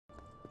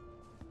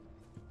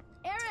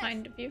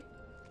kind of you.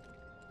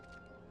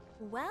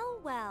 Well,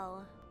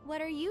 well.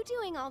 What are you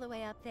doing all the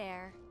way up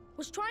there?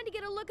 Was trying to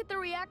get a look at the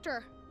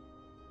reactor.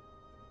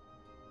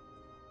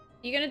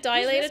 You gonna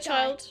die later, this guy?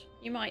 child?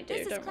 You might do,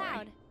 This is don't Cloud.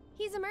 worry.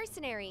 He's a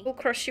mercenary. We'll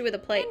crush you with a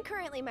plate. And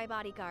currently my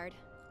bodyguard.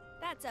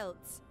 That's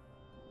Oates.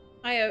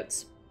 Hi,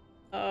 Oates.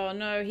 Oh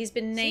no, he's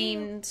been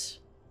named.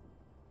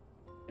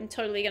 I'm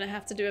totally gonna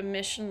have to do a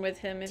mission with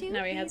him if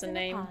now he has a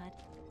name.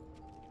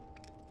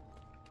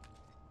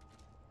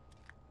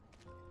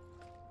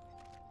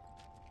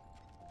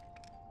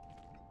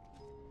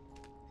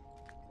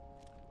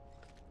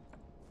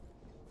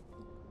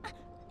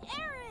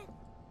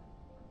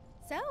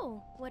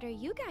 So, what are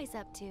you guys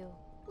up to?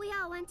 We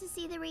all went to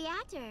see the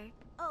reactor.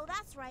 Oh,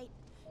 that's right.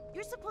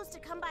 You're supposed to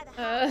come by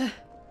the house.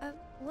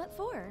 What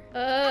for?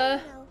 I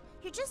don't know.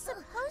 You're just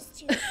supposed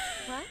to.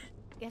 What?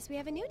 Guess we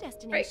have a new Right,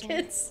 destination.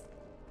 kids.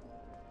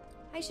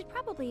 I should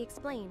probably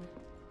explain.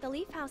 The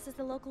Leaf House is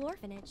the local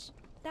orphanage.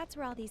 That's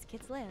where all these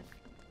kids live.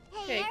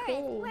 Hey, Okay, Aerith,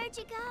 cool. where'd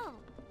you go?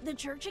 The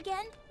church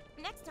again?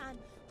 Next time,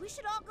 we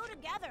should all go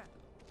together.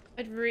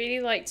 I'd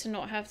really like to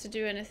not have to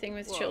do anything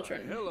with Why,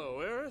 children. hello,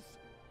 Aerith.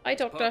 Hi,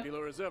 Doctor.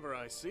 Popular as ever,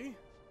 I see.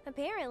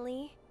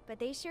 Apparently, but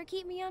they sure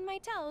keep me on my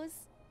toes.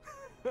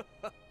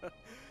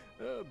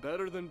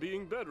 Better than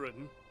being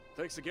bedridden.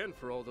 Thanks again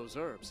for all those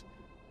herbs.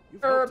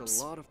 You've Herbs.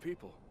 helped a lot of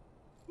people.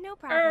 No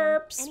problem.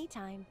 Herbs.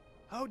 Anytime.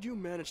 How'd you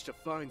manage to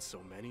find so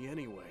many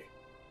anyway?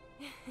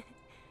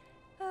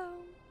 Oh,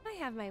 I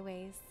have my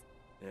ways.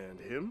 And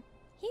him?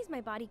 He's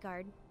my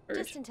bodyguard. Rude.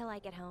 Just until I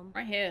get home.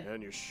 Right here.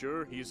 And you're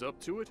sure he's up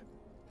to it?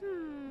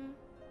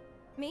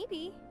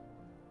 Maybe.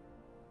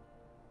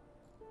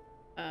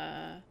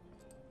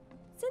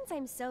 Since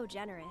I'm so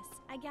generous,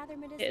 I gather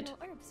medicinal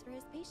herbs for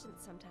his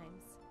patients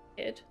sometimes.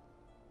 Kid.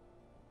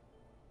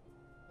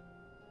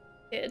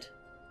 Kid.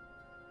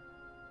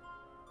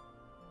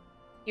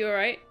 You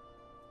alright?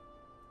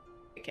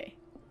 Okay.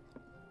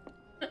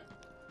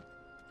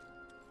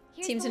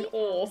 Here's Seems the in Leaf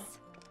awe. House.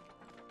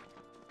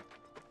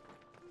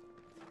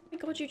 Oh my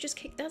god, you just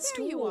kicked that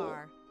stool. There you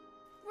are.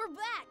 We're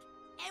back,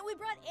 and we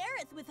brought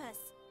Aerith with us.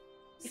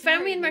 You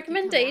found me in Sorry to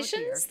make you come out here.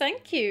 recommendations?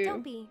 Thank you.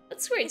 Don't be.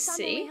 That's great to It's on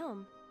my way see.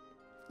 home.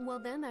 Well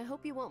then, I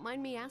hope you won't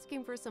mind me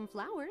asking for some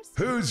flowers.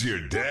 Who's your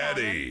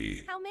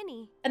daddy? How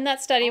many? And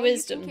that's Daddy All you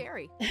Wisdom. can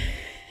carry.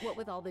 What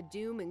with all the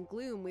doom and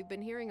gloom we've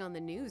been hearing on the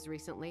news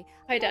recently,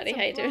 Hi, I thought Daddy, some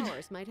how you doing?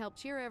 flowers might help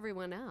cheer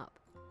everyone up.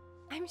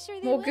 I'm sure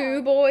they More will.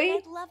 goo boy.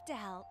 I'd love to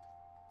help.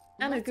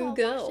 And a Let's goo all wash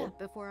girl. up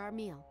before our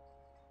meal.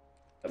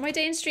 But my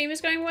day in stream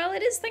is going well.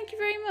 It is. Thank you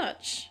very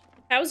much.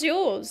 How's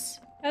yours?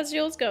 How's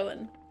yours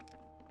going?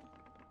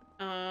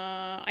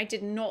 I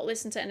did not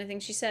listen to anything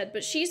she said,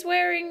 but she's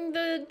wearing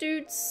the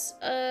dude's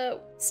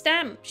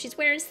stamp. She's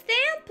wearing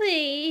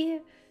Stampy.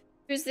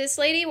 Who's this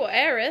lady? What,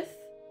 Aerith?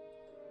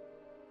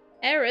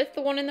 Aerith,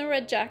 the one in the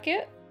red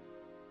jacket.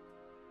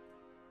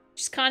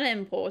 She's kind of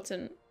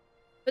important.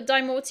 But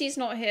Daimorti's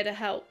not here to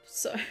help,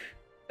 so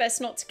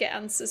best not to get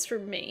answers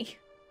from me.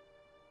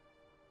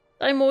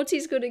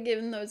 Daimorti's good at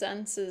giving those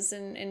answers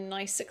in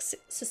nice,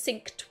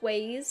 succinct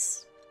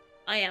ways.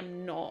 I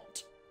am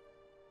not.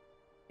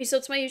 You saw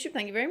to my YouTube,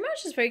 thank you very much.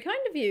 It's very kind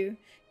of you.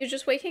 You're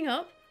just waking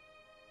up.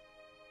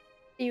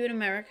 Are you in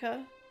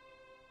America?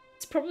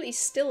 It's probably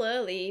still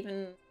early,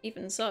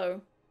 even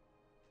so.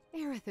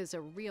 Aerith is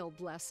a real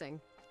blessing.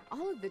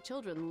 All of the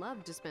children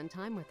love to spend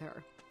time with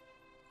her.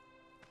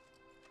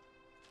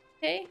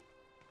 Okay,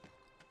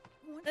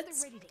 Once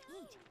Let's- they're ready to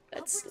eat, let's I'll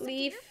bring some to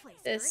leave your place,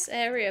 this Aerith.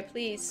 area,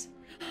 please.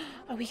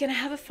 Are we gonna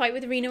have a fight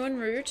with Reno and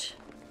Rude?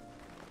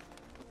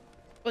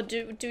 Or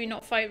do we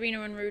not fight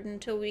Reno and Rude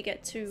until we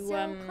get to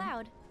So,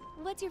 Cloud,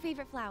 what's your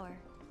favorite flower?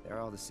 They're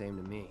all the same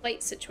to me.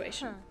 plate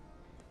situation? Huh.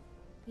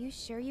 You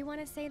sure you want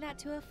to say that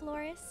to a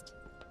florist?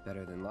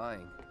 Better than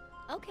lying.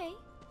 Okay.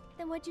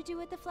 Then what'd you do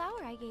with the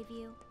flower I gave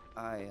you?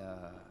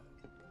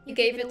 You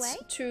gave it away?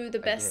 to the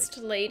best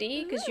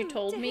lady because you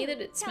told to me who? that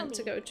it's Tell meant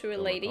to me. go to a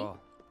Don't lady. recall.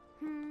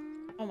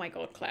 Oh my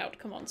god, Cloud,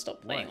 come on,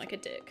 stop playing What? like a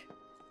dick.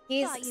 Thought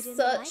you He's didn't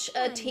such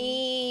like a mine.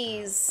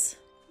 tease.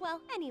 Well,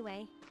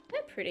 anyway.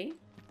 They're pretty.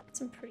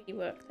 Some pretty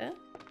work there.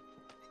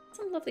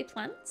 Some lovely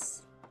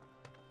plants.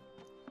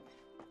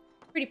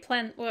 Pretty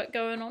plant work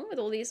going on with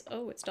all these.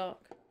 Oh, it's dark.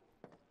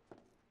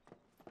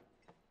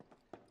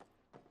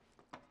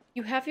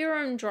 You have your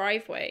own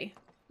driveway.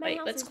 My Wait,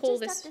 house let's is call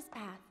just this. up this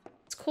path.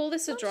 Let's call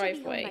this a Mom should be home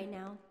driveway. by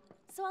now,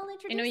 so I'll I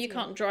introduce know you you.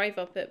 can't drive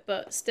up it,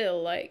 but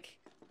still, like,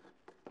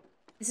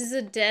 this is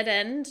a dead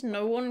end.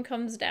 No one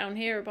comes down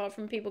here apart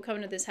from people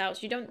coming to this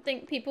house. You don't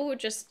think people would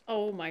just,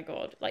 oh my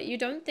god, like, you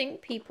don't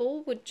think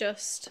people would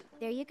just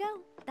There you go.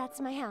 That's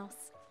my house.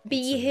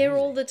 be It's here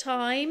all amazing. the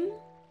time?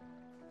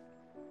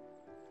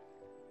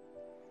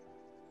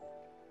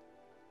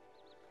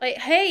 Like,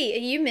 hey, are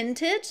you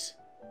minted?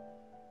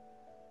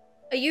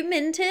 Are you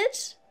minted?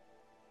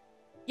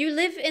 You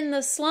live in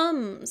the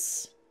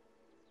slums.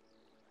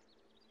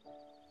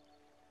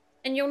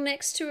 And you're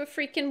next to a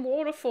freaking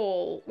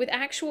waterfall with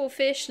actual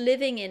fish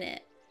living in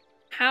it.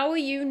 How are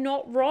you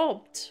not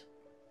robbed?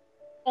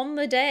 On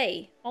the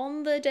day.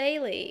 On the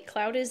daily.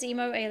 Cloud is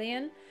emo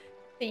alien?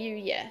 For you,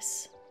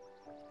 yes.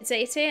 It's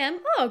 8 a.m.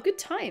 Oh, good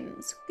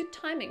times. Good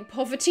timing,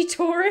 poverty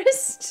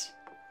tourist.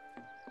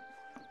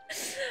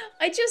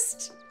 I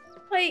just,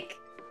 like...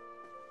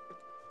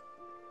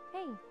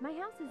 Hey, my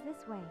house is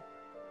this way.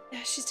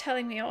 Yeah, she's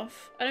telling me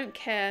off. I don't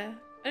care.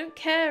 I don't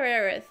care,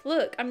 Aerith.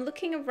 Look, I'm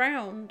looking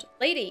around.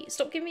 Lady,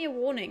 stop giving me a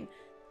warning.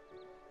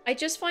 I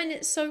just find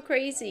it so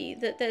crazy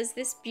that there's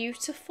this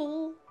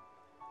beautiful...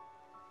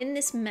 In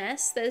this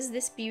mess, there's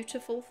this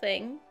beautiful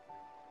thing.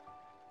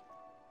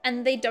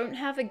 And they don't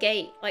have a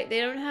gate. Like, they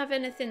don't have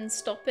anything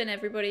stopping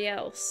everybody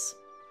else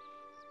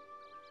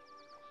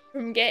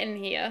from getting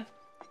here.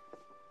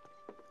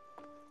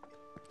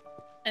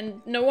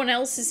 And no one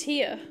else is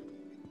here.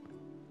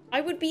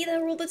 I would be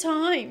there all the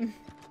time.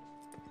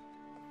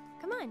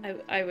 Come on.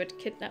 I would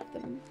kidnap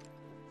them.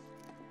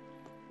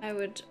 I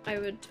would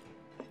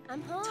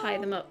I'm home. tie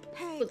them up,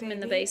 Hey, put them in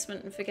the baby.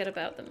 basement and forget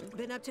about them.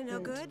 Been up to no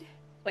good?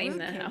 Claim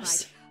Rude their kid,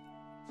 house. like.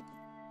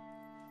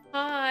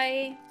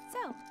 Hi.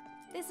 So,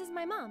 this is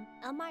my mom,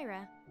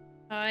 Elmyra.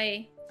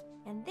 Hi.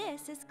 And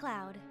this is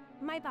Cloud,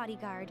 my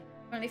bodyguard.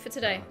 Only for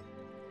today.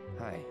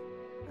 Hi.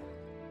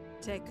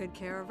 Take good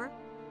care of her?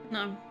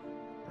 No.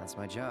 That's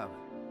my job.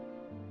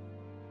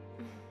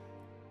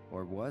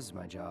 Or was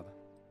my job.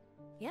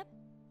 Yep.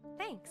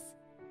 Thanks.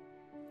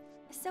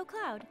 So,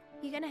 Cloud,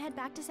 you gonna head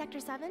back to Sector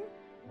 7?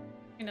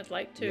 I mean, I'd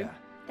like to. Yeah.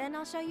 Then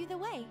I'll show you the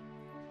way.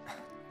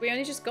 We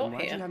only just got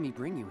Why'd you here. have me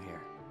bring you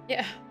here?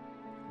 Yeah.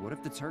 What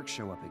if the Turks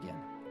show up again?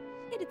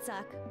 It'd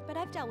suck, but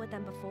I've dealt with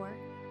them before.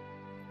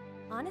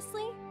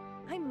 Honestly,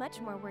 I'm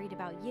much more worried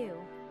about you.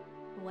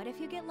 What if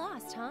you get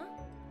lost, huh?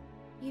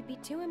 You'd be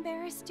too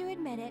embarrassed to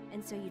admit it,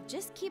 and so you'd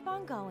just keep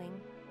on going.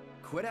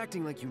 Quit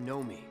acting like you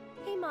know me.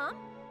 Hey, Mom,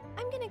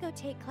 I'm gonna go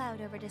take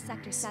Cloud over to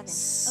Sector 7,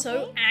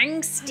 So okay?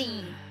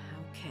 angsty.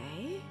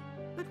 Okay.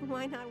 But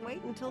why not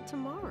wait until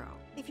tomorrow?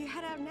 If you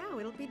head out now,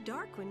 it'll be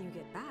dark when you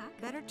get back.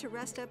 Better to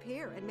rest up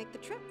here and make the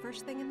trip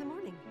first thing in the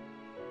morning,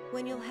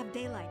 when you'll have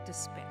daylight to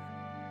spare.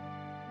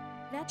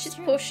 That's She's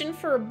true. pushing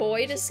for a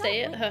boy to She's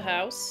stay got at her weight.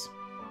 house.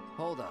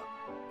 Hold up.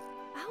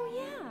 Oh,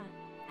 yeah.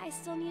 I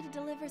still need to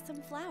deliver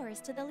some flowers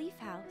to the Leaf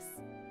House.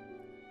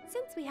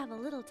 Since we have a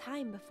little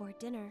time before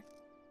dinner,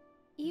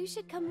 you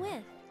should come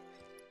with.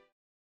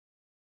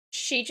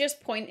 She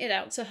just pointed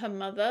out to her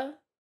mother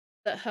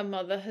that her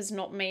mother has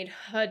not made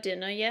her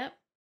dinner yet.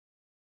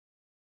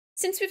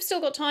 Since we've still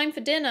got time for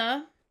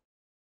dinner,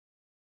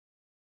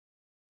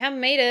 haven't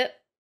made it.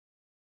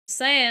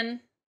 Saying.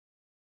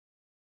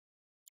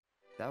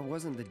 That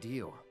wasn't the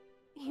deal.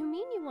 You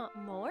mean you want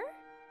more?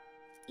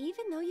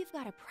 Even though you've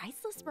got a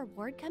priceless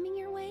reward coming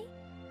your way?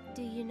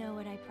 Do you know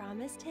what I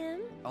promised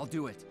him? I'll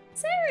do it.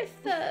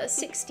 Seraph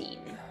 16.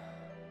 I'll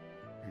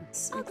And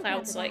go grab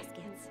Cloud's the like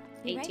baskets.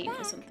 Be right 18 or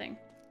back. something.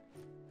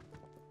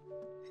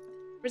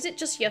 Or is it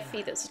just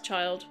Yuffie that's a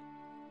child?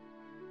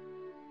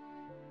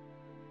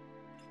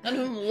 None of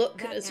them look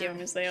That as young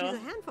Aerith, as they are. She's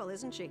a handful,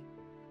 isn't she?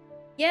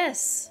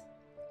 Yes.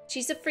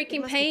 She's a It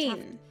freaking must be tough.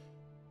 pain.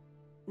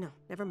 No,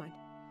 never mind.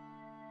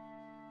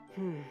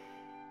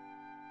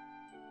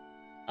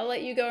 I'll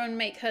let you go and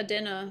make her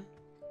dinner.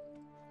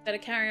 Better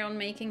carry on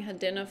making her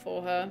dinner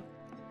for her.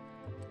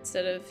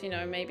 Instead of, you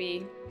know,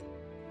 maybe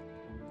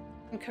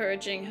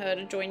encouraging her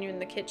to join you in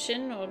the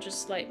kitchen or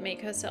just, like,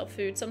 make herself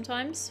food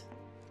sometimes.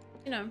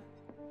 You know.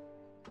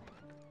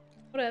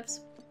 Whatevs.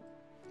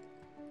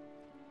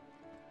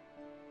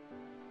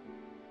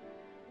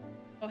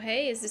 Oh,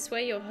 hey, is this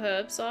where your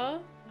herbs are?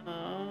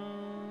 Oh.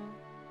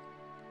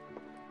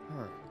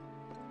 Huh.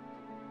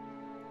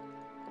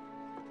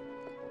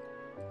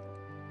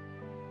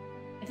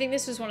 I think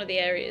this was one of the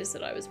areas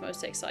that I was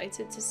most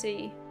excited to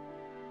see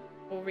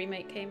before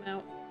Remake came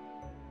out.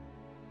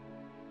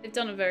 They've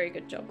done a very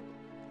good job.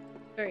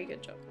 Very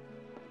good job.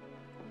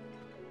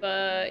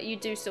 But you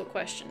do still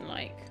question,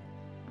 like,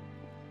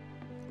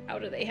 how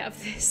do they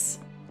have this?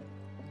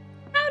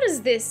 How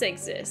does this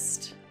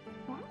exist?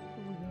 That's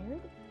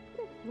weird.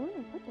 Could have sworn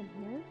I put them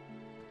here.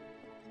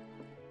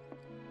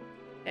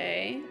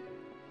 Okay.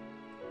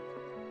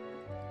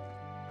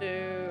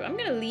 So, I'm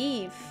gonna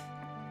leave.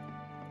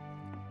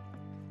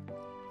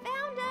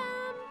 Found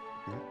them!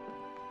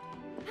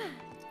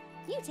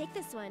 You take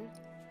this one.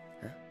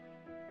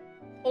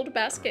 Hold a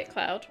basket,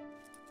 Cloud.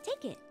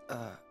 Take it.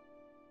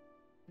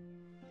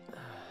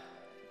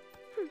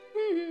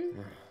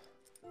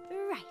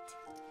 Right.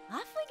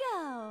 Off we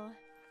go.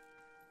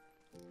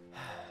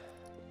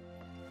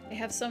 They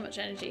have so much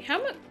energy.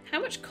 How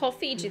much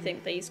coffee do you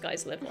think these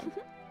guys live on?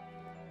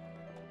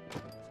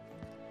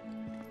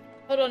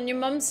 Hold on, your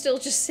mum's still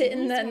just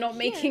sitting These there right not here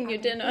making are your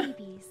the dinner.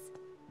 babies.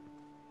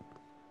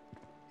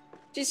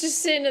 She's just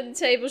sitting at the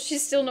table.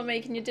 She's still not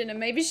making your dinner.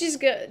 Maybe she's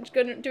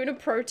doing a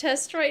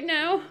protest right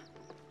now.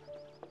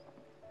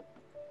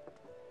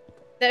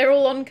 They're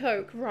all on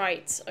coke.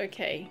 Right.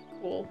 Okay.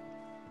 Cool.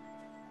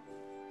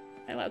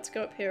 Am I allowed to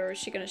go up here, or is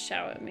she going to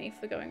shout at me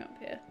for going up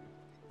here?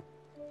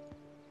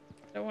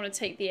 I don't want to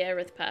take the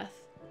Aerith path.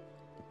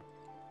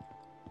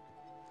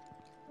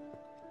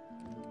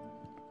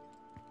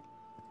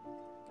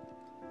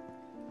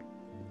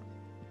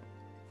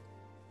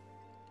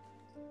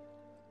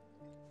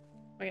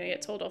 I'm gonna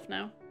get told off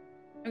now.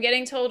 I'm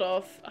getting told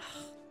off. Ugh.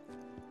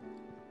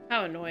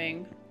 How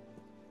annoying.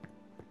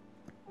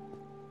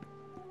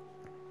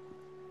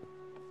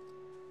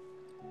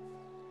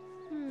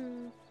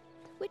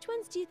 Which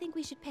ones do you think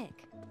we should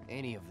pick?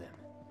 Any of them.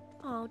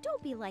 Oh,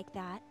 don't be like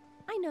that.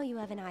 I know you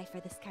have an eye for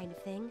this kind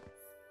of thing.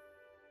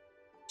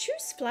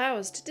 Choose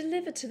flowers to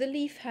deliver to the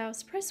leaf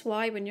house. Press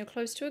Y when you're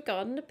close to a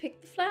garden to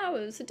pick the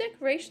flowers. The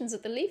decorations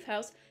at the leaf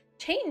house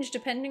change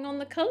depending on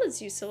the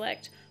colors you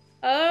select.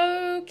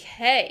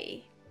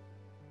 Okay.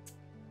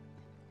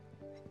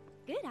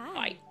 Good eye.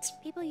 Right.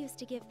 People used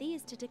to give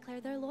these to declare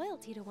their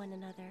loyalty to one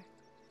another.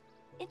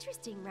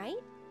 Interesting, right?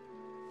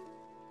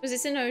 Was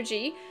this in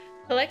OG?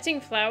 Collecting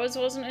flowers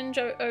wasn't in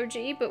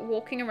OG, but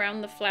walking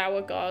around the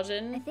flower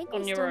garden I think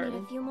on we your still own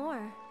need a few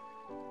more.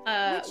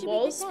 was Which should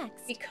we pick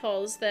next?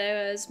 because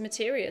there's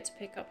materia to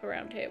pick up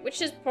around here,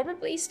 which is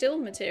probably still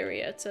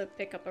materia to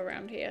pick up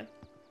around here.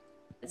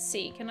 Let's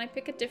see, can I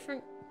pick a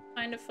different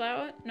kind of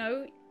flower?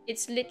 No,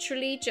 it's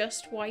literally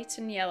just white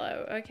and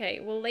yellow. Okay,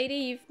 well lady,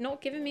 you've not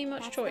given me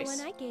much That's choice.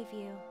 the one I gave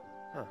you.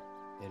 Huh.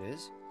 It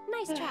is?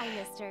 Nice try,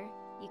 mister.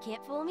 You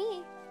can't fool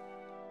me.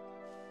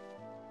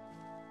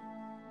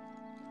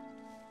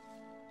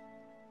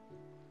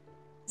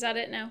 Is that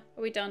it now?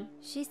 Are we done?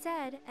 She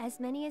said, as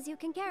many as you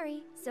can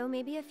carry, so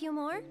maybe a few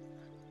more?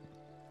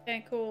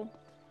 Okay, cool.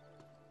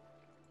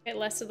 Get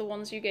less of the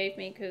ones you gave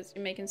me because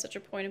you're making such a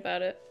point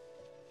about it.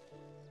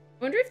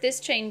 I wonder if this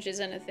changes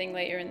anything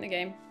later in the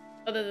game,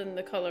 other than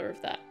the color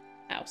of that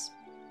house.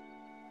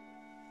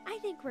 I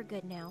think we're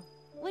good now.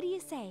 What do you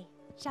say?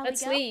 Shall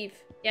Let's we go? leave.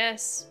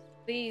 Yes,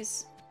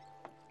 please.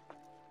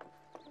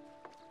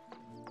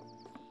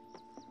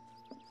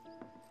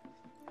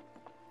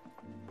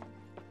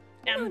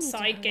 No Damn need to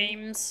side hurry.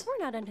 games.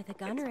 We're not under the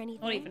gun or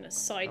anything. Not even a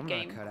side I'm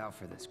game. not cut out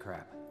for this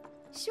crap.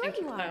 Sure Thank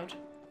you are. Cloud.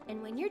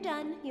 And when you're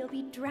done, you'll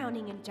be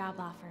drowning in job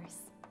offers.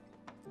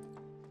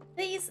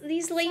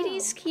 These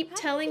ladies So, keep how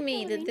do you telling think me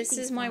they'll that arrange this these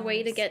is my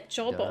way to flowers? get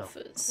job Dunno.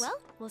 offers. Well,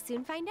 we'll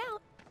soon find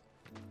out.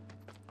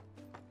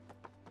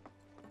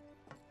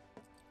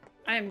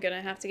 I am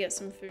gonna have to get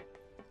some food.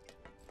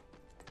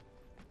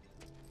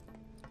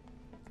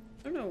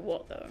 I don't know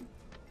what though.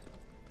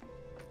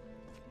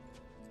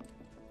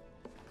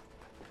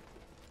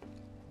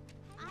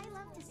 I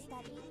love to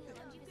study.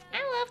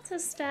 I love to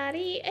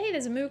study. Hey,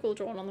 there's a Moogle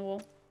drawn on the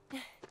wall.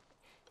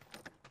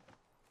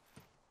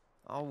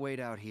 I'll wait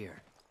out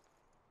here.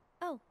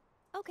 Oh,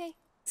 okay.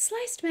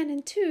 Sliced man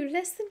in two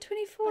less than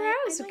 24 But I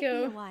hours might be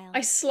a ago. while.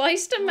 I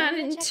sliced a man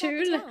Wanna in check out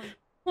two. the town?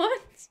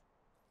 What?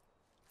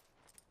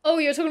 Oh,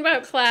 you're talking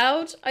about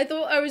Cloud? I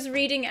thought I was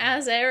reading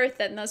as Aerith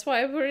then. That's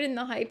why I put it in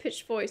the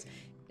high-pitched voice.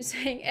 You're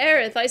saying,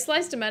 Aerith, I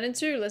sliced a man in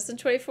two less than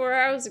 24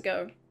 hours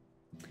ago.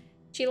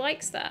 She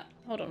likes that.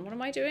 Hold on, what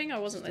am I doing? I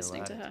wasn't Still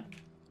listening at to it. her.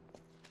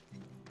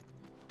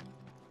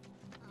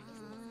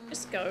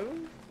 Just go.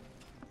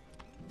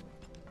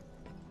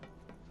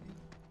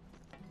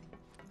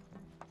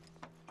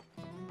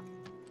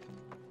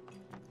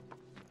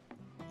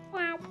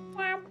 Wow,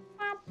 wow,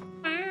 wow,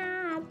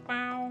 wow,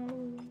 wow.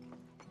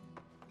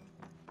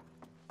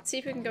 See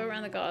if we can go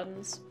around the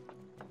gardens.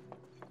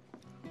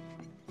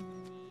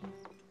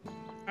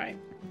 Alright.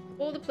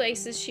 All the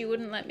places she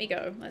wouldn't let me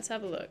go. Let's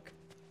have a look.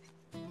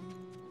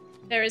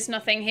 There is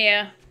nothing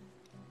here.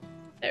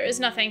 There is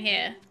nothing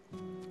here.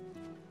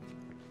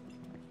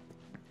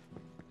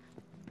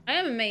 I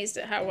am amazed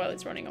at how well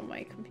it's running on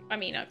my computer. I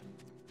mean, I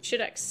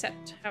should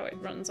accept how it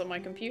runs on my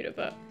computer,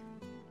 but...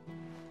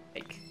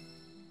 like,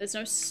 there's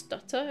no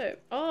stutter.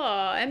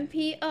 Ah,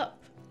 MP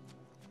up.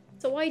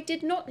 So I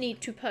did not need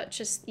to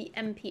purchase the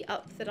MP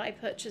up that I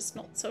purchased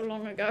not so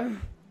long ago.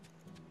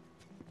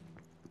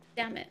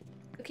 Damn it.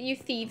 Look at you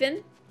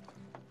thieving.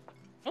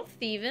 Not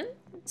thieving.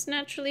 It's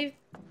naturally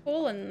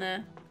fallen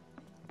there.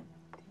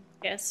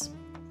 Guess.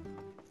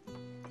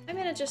 I'm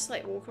gonna just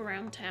like walk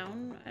around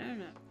town. I don't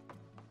know.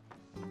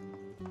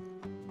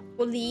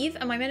 Or leave?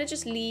 Am I gonna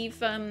just leave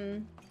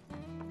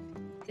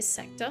this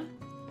sector?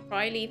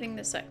 Try leaving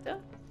the sector?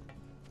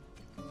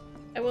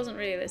 I wasn't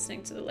really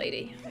listening to the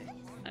lady. I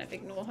kind of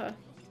ignore her.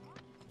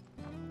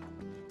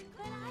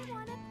 But I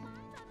wanna.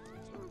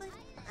 But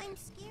I'm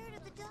scared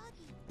of the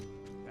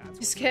doggy.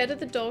 You scared of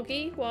the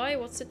doggy? Why?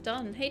 What's it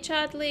done? Hey,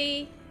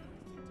 Chadley.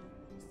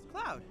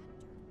 Cloud,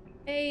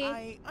 Hey.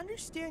 I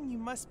understand you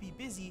must be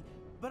busy,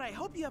 but I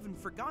hope you haven't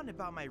forgotten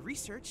about my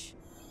research.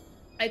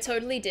 I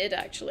totally did,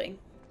 actually.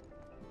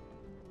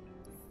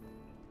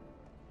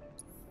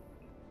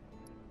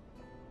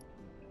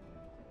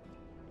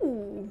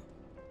 Ooh.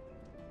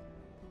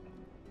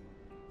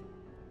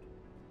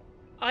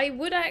 I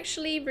would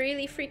actually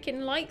really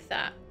freaking like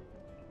that.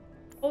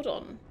 Hold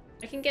on.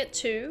 I can get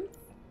 2.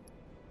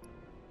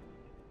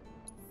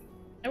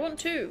 I want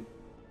 2.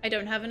 I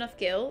don't have enough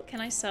gil.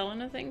 Can I sell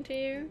anything to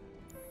you?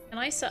 Can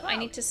I sell? I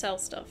need to sell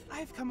stuff.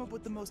 I've come up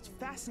with the most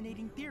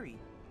fascinating theory.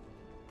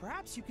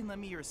 Perhaps you can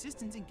lend me your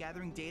assistance in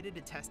gathering data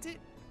to test it?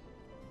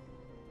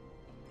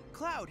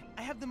 Cloud,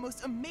 I have the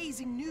most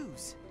amazing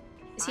news.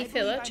 Is he I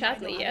Philip? believe I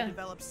might know Chadley, how to yeah.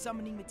 develop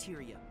summoning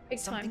materia. Big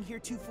Something time.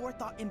 heretofore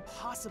thought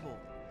impossible.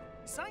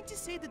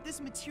 Scientists say that this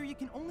materia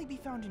can only be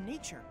found in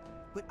nature,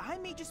 but I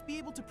may just be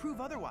able to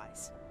prove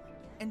otherwise.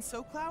 And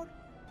so, Cloud,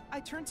 I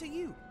turn to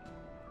you.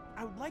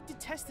 I would like to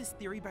test this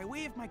theory by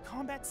way of my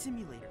combat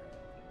simulator.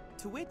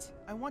 To wit,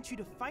 I want you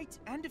to fight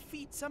and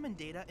defeat summon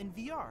data in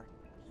VR.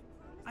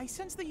 I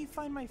sense that you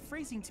find my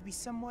phrasing to be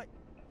somewhat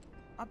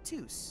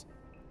obtuse.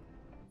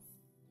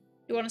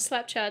 You want to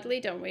slap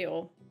Chadley, don't we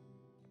all?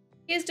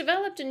 He has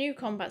developed a new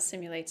combat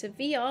simulator,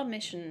 VR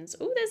missions.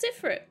 Oh, there's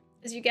Ifrit.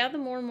 As you gather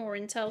more and more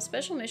intel,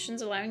 special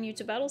missions allowing you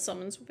to battle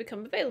summons will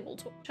become available.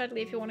 Talk to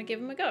Chadley if you want to give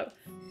them a go.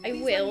 I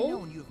Please will. let me know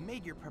when you have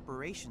made your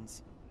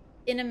preparations.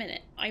 In a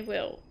minute. I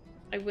will.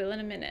 I will in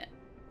a minute.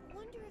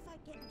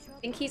 I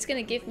think he's going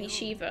to give me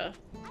Shiva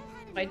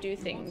if I do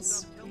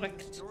things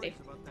correctly.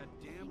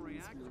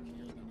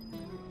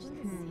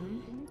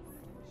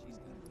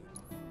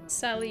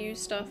 Sell you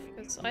stuff,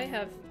 because I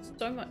have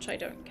so much I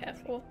don't care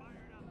for.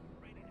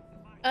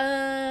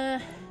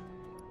 I'm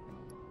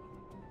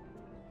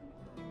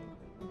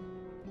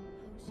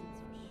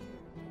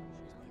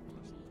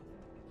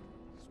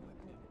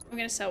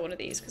gonna sell one of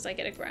these because I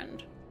get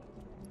 $1,000.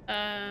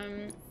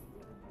 And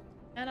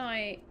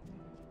I...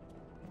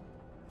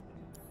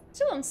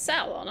 Still on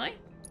sale, aren't I?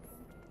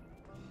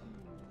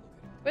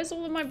 Where's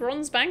all of my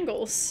bronze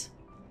bangles?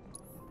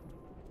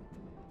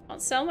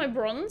 Can't sell my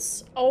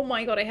bronze? Oh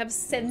my god, I have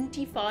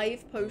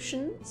 75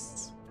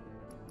 potions.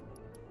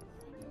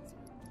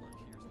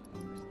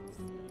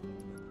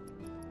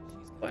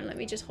 Go on, let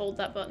me just hold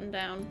that button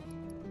down.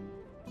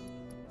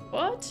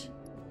 What?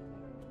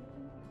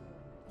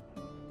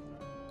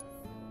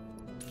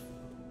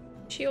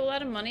 Is she all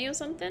out of money or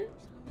something?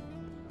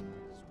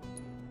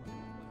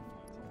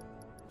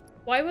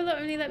 Why will it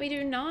only let me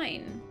do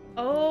 9?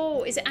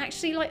 Oh, is it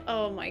actually like...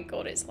 Oh my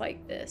god, it's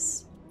like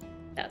this.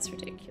 That's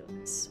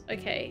ridiculous.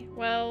 Okay,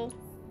 well...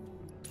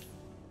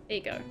 There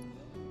you go.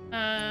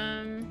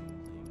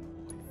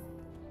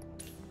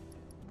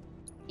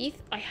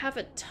 I have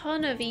a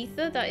ton of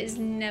ether. That is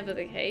never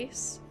the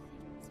case.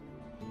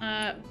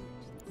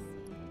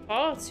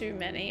 Far too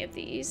many of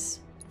these.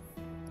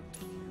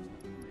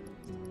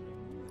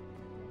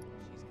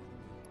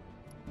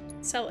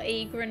 Sell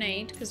a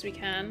grenade because we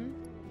can.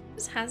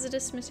 It's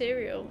hazardous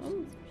material.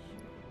 Ooh.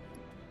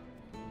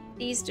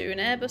 These do. An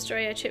airbuster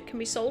AI chip can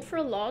be sold for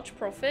a large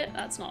profit.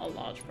 That's not a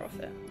large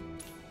profit.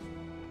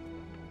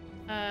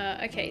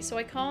 Okay, so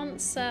I can't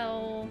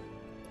sell...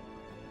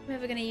 I'm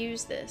never going to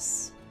use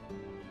this.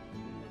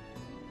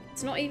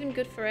 It's not even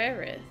good for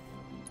Aerith.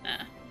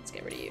 Nah, let's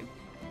get rid of you.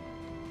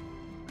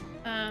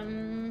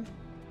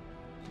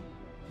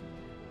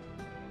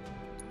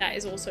 That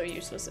is also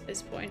useless at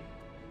this point.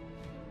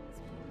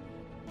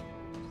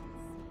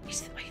 I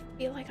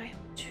feel like I have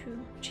too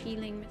much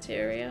healing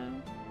materia.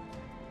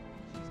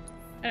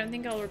 I don't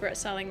think I'll regret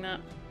selling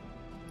that.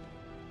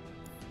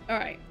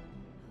 Alright.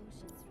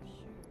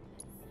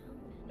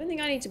 I don't think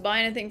I need to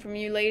buy anything from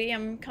you, lady.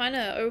 I'm kind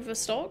of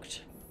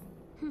overstocked.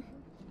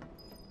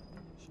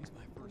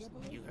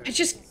 I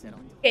just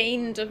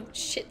gained a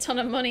shit ton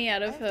of money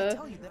out of her. I have to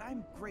tell you that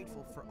I'm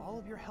grateful for all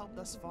of your help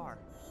thus far.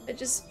 I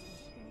just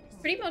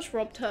pretty much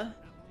robbed her.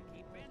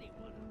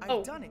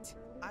 I've done it.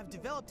 I've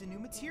developed a new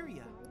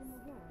materia.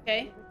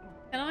 Okay.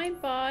 Can I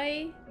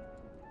buy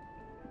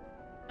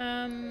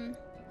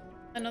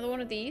another one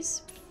of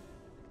these?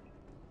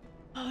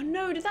 Oh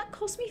no, did that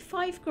cost me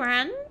 5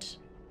 grand?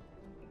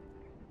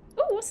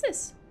 Oh, what's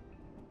this?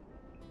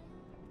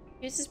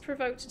 Uses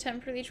provoke to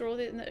temporarily draw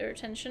their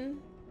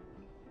attention.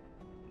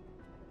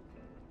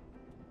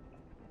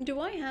 Do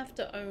I have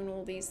to own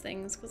all these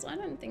things? Because I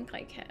don't think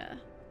I care.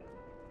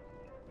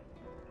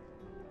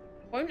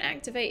 Won't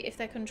activate if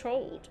they're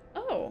controlled.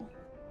 Oh.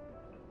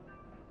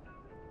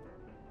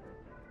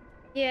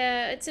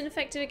 Yeah, it's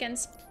ineffective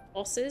against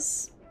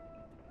bosses.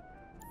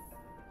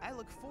 I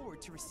look forward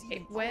to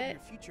receiving all where of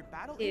your future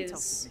battle is intel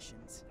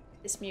submissions.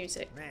 This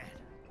music?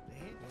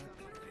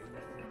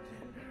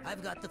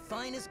 I've got the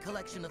finest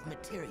collection of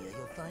materia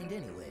you'll find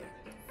anywhere.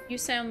 You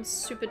sound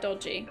super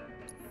dodgy.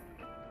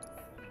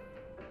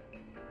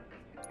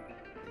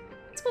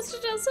 It's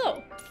Costa del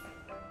Sol.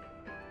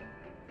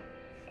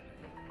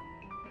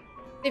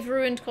 They've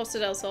ruined Costa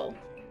del Sol.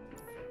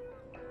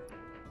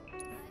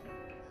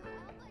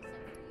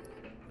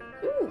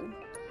 Ooh.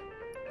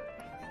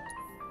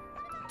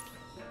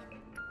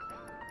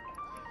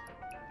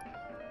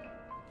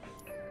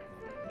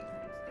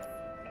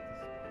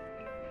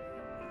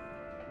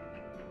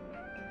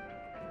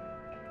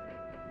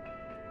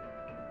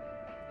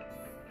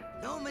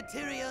 No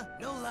materia,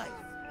 no life.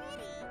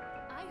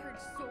 I heard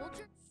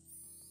soldier.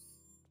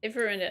 They've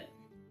ruined it.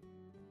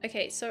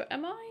 Okay, so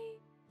am I...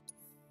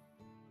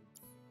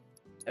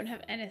 Don't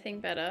have anything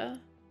better.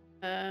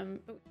 But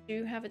we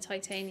do have a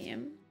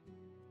titanium.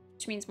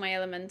 Which means my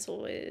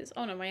elemental is...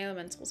 Oh no, my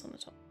elemental's on the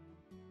top.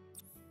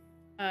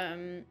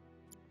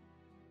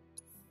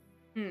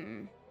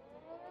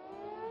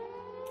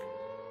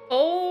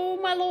 Oh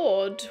my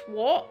lord,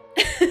 what?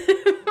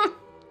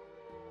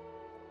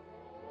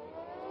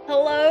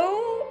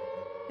 Hello?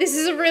 This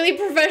is a really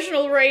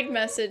professional raid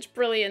message.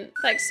 Brilliant.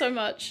 Thanks so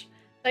much.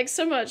 Thanks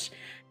so much.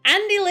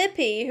 Andy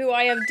Lippy, who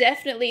I have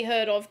definitely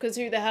heard of, because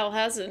who the hell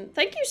hasn't?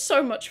 Thank you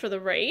so much for the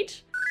raid.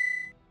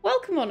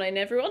 Welcome on in,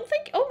 everyone.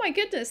 Oh my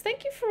goodness,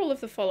 thank you for all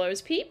of the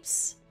follows,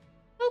 peeps.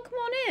 Welcome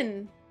on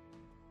in.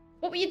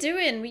 What were you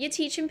doing? Were you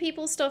teaching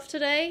people stuff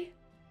today?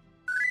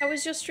 How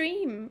was your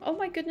stream? Oh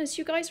my goodness,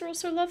 you guys are all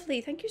so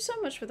lovely. Thank you so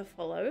much for the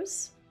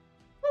follows.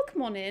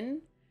 Welcome on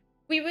in.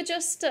 We were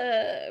just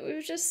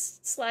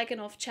slagging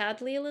off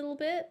Chadley a little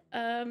bit.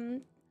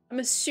 I'm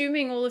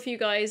assuming all of you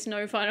guys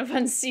know Final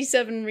Fantasy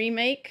VII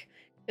Remake,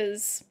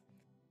 because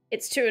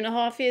it's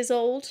 2.5 years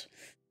old.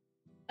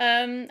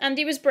 And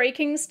he was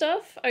breaking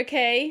stuff,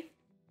 okay.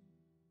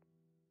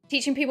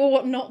 Teaching people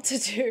what not to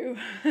do.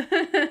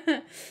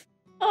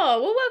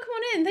 Oh, well, welcome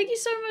on in. Thank you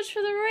so much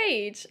for the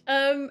raid.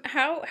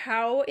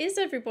 How is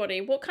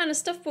everybody? What kind of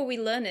stuff were we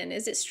learning?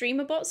 Is it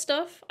StreamerBot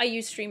stuff? I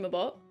use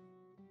StreamerBot.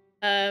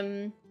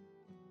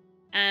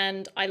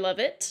 And I love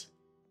it.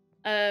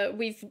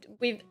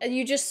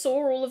 You just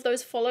saw all of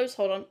those follows.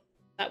 Hold on,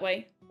 that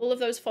way. All of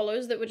those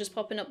follows that were just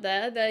popping up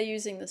there, they're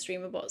using the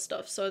StreamerBot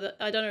stuff. So that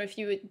I don't know if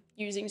you were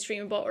using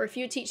StreamerBot or if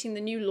you're teaching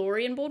the new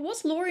Lorien board.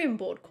 What's Lorien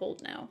board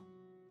called now?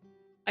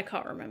 I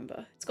can't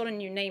remember. It's got a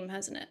new name,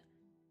 hasn't it?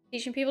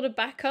 Teaching people to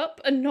back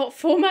up and not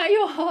format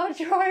your hard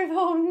drive.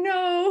 Oh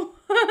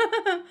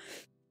no.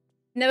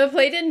 Never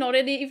played it, not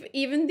in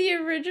even the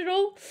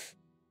original.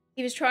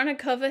 He was trying to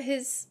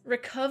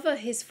recover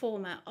his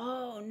format.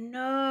 Oh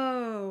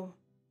no.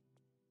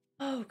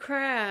 Oh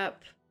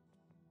crap.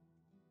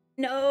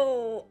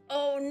 No.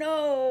 Oh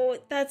no.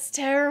 That's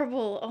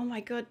terrible. Oh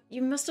my god.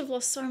 You must have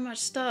lost so much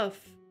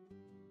stuff.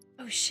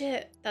 Oh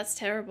shit. That's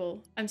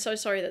terrible. I'm so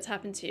sorry that's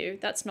happened to you.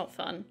 That's not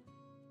fun.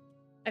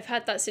 I've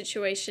had that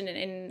situation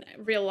in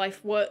real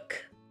life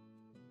work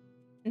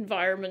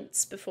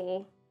environments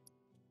before.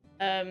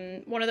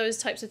 One of those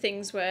types of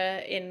things where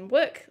in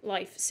work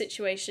life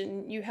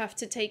situation, you have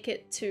to take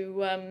it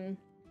to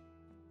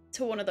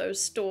one of those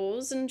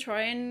stores and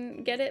try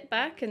and get it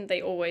back. And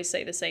they always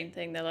say the same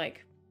thing. They're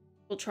like,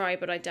 we'll try,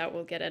 but I doubt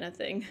we'll get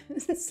anything.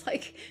 It's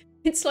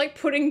like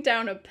putting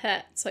down a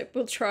pet. It's like,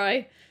 we'll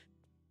try.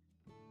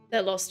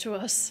 They're lost to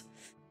us.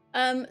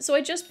 So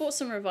I just bought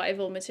some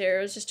revival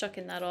materials, just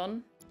chucking that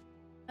on.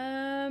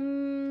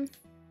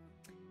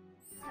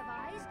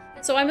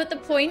 So I'm at the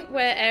point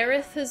where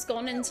Aerith has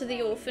gone into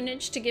the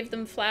orphanage to give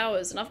them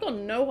flowers, and I've got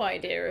no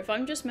idea if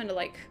I'm just meant to,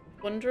 like,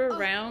 wander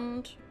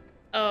around.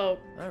 Oh,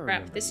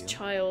 crap, this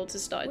child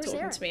has started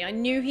talking to me. I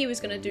knew he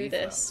was going to do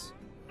this.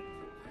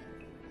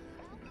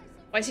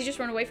 Why is he just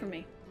run away from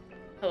me?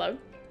 Hello?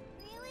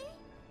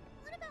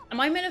 Am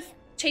I meant to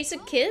chase a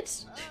kid?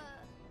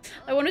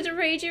 I wanted to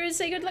raid you and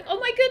say good luck. Oh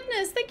my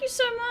goodness, thank you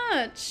so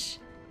much.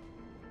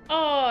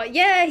 Oh,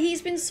 yeah,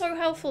 he's been so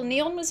helpful.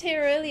 Neon was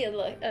here earlier,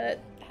 like,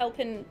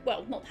 helping,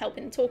 well, not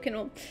helping, talking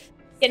or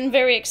getting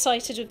very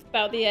excited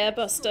about the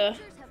Airbuster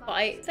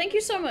fight. Thank you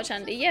so much,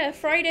 Andy. Yeah,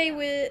 Friday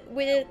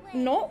we're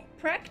not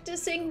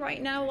practicing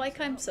right now like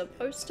I'm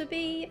supposed to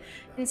be.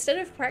 Instead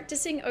of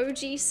practicing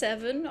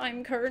OG7,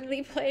 I'm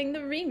currently playing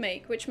the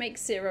remake, which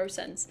makes 0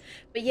 sense.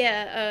 But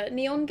yeah,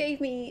 Neon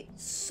gave me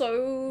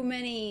so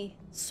many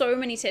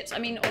tips. I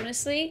mean,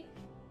 honestly,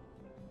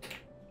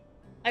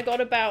 I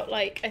got about,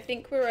 like, I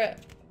think we're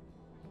at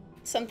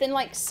something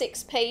like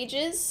 6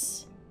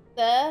 pages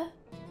there.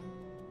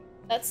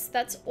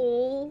 That's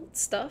all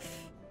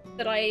stuff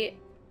that I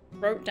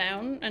wrote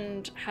down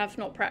and have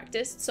not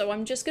practiced. So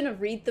I'm just gonna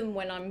read them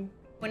when I'm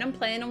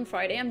playing on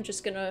Friday. I'm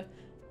just gonna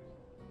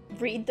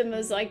read them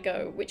as I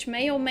go, which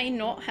may or may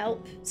not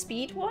help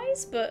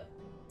speed-wise, but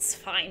it's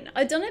fine.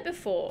 I've done it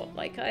before.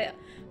 Like, I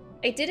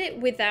did it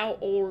without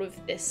all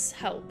of this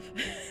help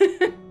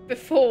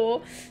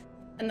before,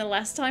 and the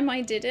last time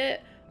I did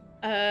it,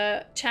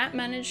 chat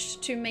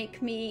managed to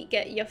make me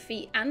get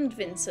Yuffie and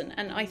Vincent,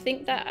 and I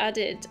think that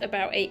added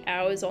about 8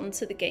 hours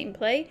onto the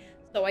gameplay,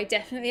 so I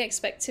definitely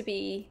expect to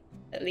be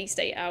at least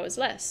 8 hours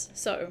less,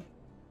 so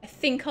I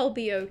think I'll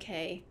be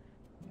okay.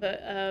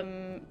 But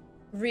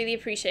really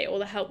appreciate all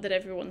the help that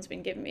everyone's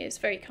been giving me. It's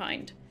very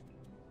kind.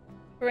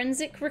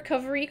 Forensic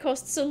recovery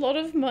costs a lot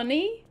of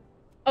money?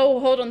 Oh,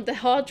 hold on, the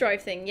hard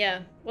drive thing,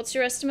 yeah. What's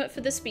your estimate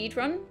for the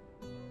speedrun?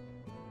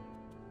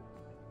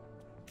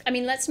 I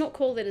mean, let's not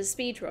call it a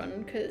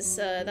speedrun, because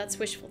that's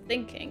wishful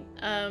thinking.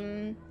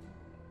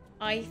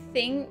 I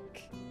think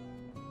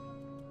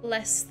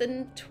less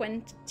than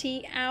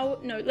 20 hours.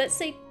 No, let's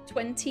say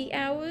 20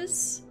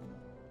 hours.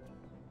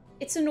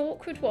 It's an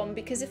awkward one,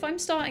 because if I'm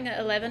starting at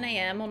 11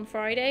 AM on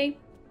Friday,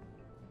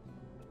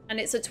 and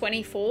it's a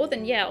 24,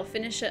 then yeah, I'll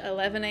finish at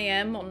 11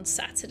 AM on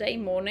Saturday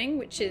morning,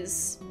 which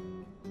is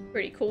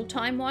pretty cool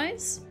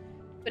time-wise.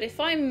 But if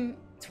I'm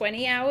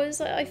 20 hours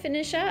that I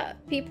finish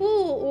at,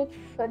 people will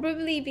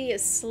probably be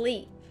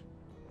asleep.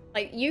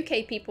 Like,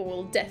 UK people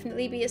will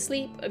definitely be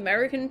asleep.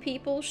 American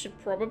people should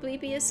probably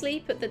be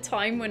asleep at the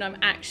time when I'm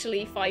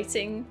actually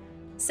fighting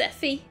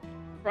Sephi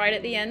right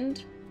at the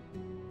end.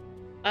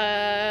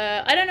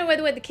 I don't know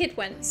where the kid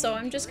went, so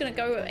I'm just gonna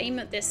go aim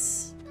at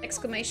this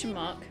exclamation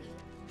mark.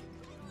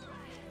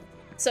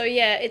 So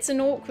yeah, it's an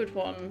awkward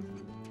one.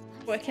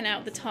 working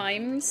out the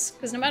times,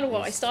 because no matter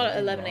what, I start at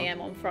 11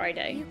 AM on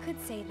Friday. You could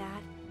say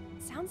that.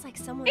 Sounds like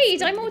someone. Hey,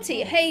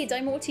 Daimorty! Hey,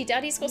 Daimorty!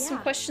 Daddy's got some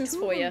Yeah, questions two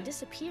for of them you.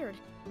 disappeared.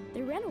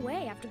 They ran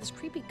away after this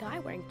creepy guy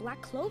wearing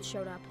black clothes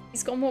showed up.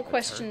 He's got more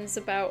questions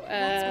about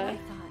That's what I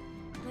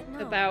thought. But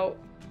no. about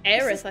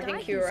It's Aerith. this I guy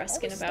think you were who's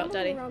asking always about,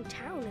 stumbling Daddy. around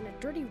town in a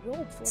dirty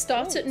robe full of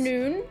Starts at clothes.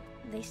 noon.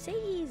 They say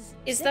he's.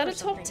 Is sick that or a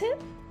top something.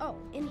 tip? Oh,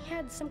 and he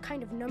had some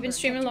kind of number. You've been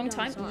streaming a long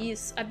tattooed on time?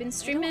 his arm. Yes, I've been I don't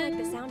streaming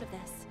like the sound of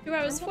this. 2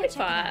 hours I'm gonna check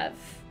it out.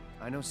 45.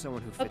 I know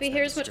someone who fits I'll be that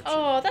here as much.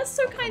 description. Oh, that's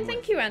so I'll come kind.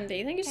 Thank with you,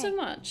 Andy. Thank you so Okay.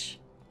 much.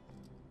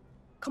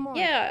 Come on.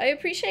 Yeah, I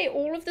appreciate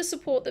all of the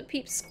support that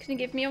peeps can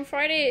give me on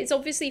Friday. It's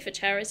obviously for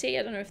charity.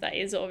 I don't know if that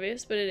is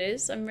obvious, but it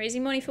is. I'm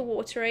raising money for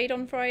WaterAid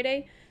on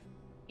Friday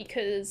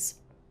because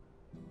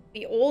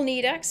we all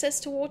need access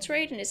to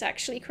WaterAid, and it's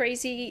actually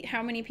crazy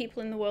how many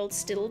people in the world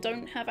still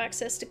don't have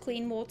access to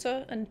clean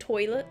water and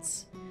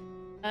toilets.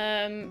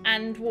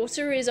 And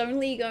water is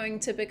only going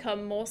to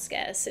become more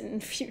scarce in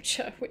the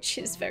future, which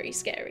is very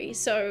scary.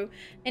 So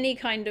any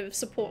kind of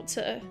support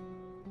to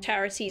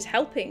charities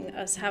helping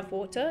us have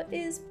water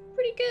is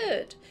pretty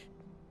good.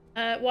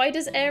 Why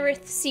does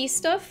Aerith see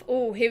stuff?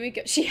 Oh, here we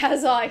go. She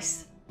has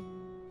eyes.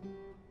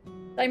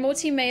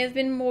 Daimorty may have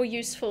been more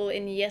useful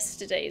in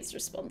yesterday's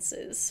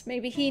responses.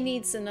 Maybe he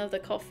needs another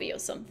coffee or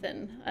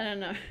something. I don't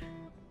know.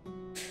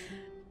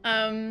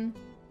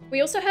 We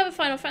also have a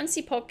Final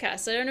Fantasy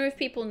podcast. I don't know if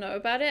people know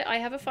about it. I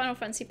have a Final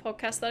Fantasy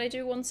podcast that I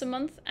do once a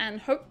month, and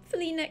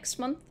hopefully next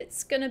month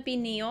it's gonna be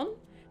Neon,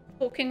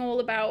 talking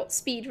all about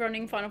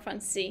speedrunning Final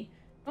Fantasy.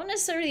 Not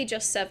necessarily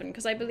just 7,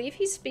 because I believe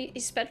he's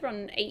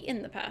speedrun 8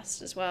 in the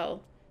past as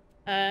well.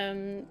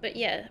 But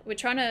yeah, we're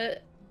trying to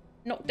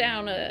knock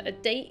down a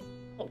date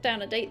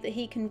that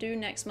he can do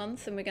next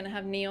month, and we're going to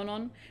have Neon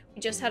on.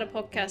 We just had a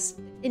podcast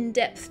in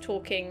depth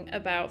talking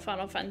about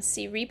Final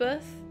Fantasy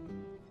Rebirth,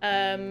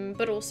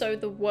 but also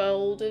the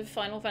world of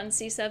Final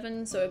Fantasy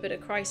VII, so a bit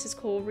of Crisis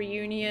Core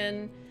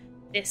Reunion,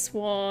 this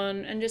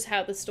one, and just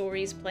how the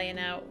story's playing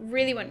out.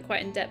 Really went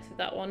quite in depth with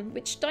that one,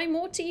 which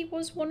Daimorty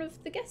was one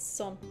of the guests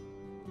on.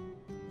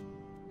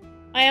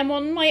 I am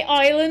on my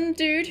island,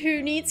 dude,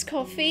 who needs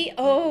coffee.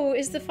 Oh,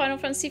 is the Final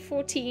Fantasy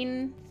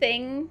XIV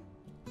thing?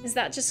 Is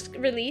that just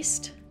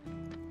released?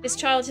 This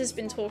child has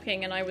been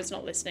talking and I was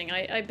not listening.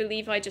 I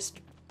believe I just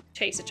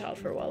chase a child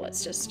for a while.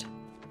 Let's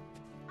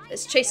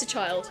chase a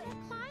child.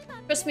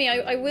 Trust me,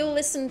 I will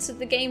listen to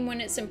the game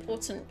when it's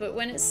important, but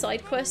when it's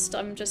side quest,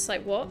 I'm just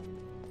like, what?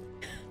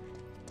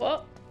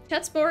 What?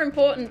 Chat's more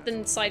important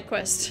than side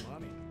quest.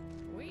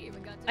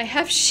 I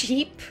have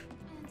sheep.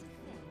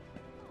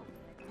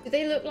 Do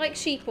they look like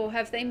sheep, or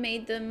have they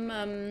made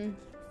them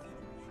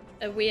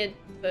a weird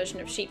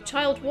version of sheep?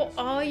 Child, what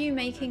are you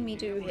making me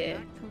do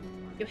here?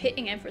 You're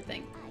hitting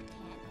everything.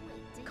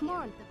 Come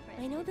on.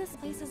 I know this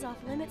place is off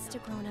limits to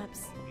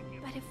grown-ups,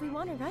 but if we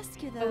want to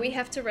rescue them... Oh, we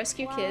have to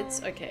rescue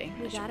kids? Okay.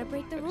 We gotta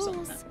break the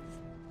rules.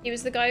 He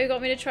was the guy who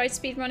got me to try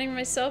speedrunning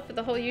myself, but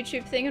the whole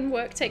YouTube thing and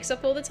work takes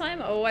up all the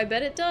time. Oh, I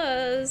bet it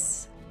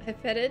does. I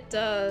bet it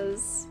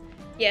does.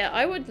 Yeah,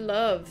 I would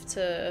love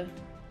to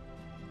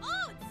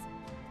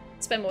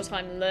spend more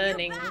time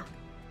learning.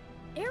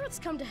 Aerith's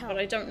come to help. But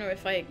I don't know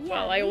if I... Yeah,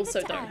 well, I leave it also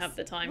to don't us. have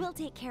the time. We'll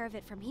take care of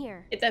it from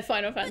here. Get their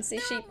Final Fantasy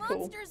sheep, cool.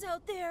 monsters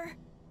out there.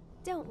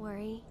 Don't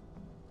worry.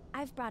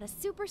 I've brought a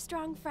super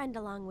strong friend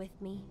along with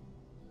me.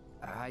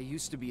 I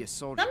used to be a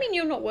soldier. Does that mean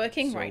you're not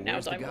working So right now,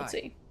 where's the guy?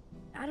 Daimorty?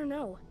 I don't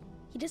know.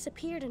 He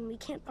disappeared and we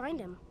can't find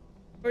him.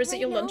 Or is it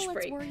Right your now, lunch break?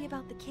 Let's worry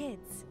about the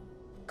kids.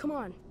 Come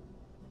on.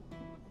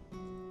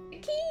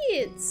 The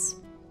kids!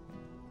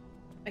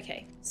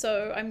 Okay,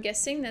 so I'm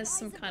guessing there's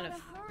some kind of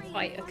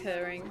fight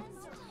occurring.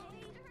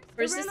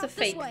 Or is They this ran the off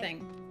this fake way.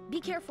 thing?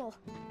 Be careful.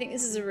 I think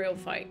this is a real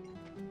fight.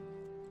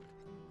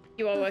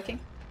 You are working?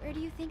 Where do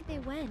you think they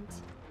went?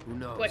 Who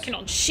knows? Working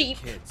on sheep.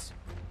 Kids.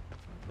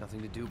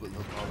 Nothing to do but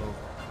look all over.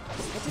 I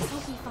just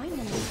hope we find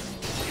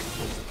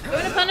them.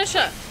 Going to punish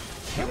her!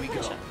 Here we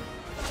go.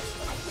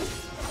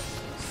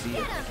 See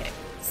ya. Okay.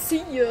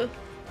 See ya!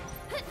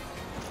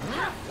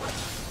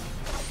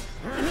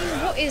 I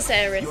mean, what is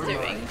Aerith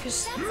doing?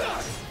 Because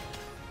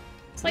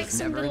it's like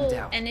some Never in little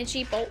doubt.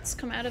 energy bolts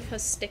come out of her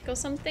stick or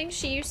something.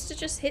 She used to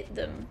just hit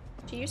them.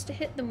 She used to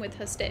hit them with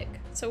her stick.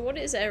 So what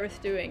is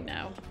Aerith doing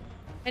now?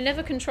 I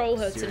never control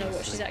her to know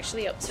what she's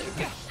actually up to.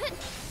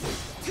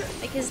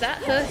 Like, is that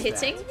her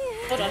hitting?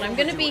 Hold on, I'm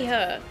gonna be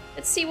her.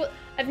 Let's see what...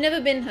 I've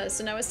never been her,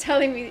 so now it's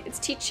telling me, it's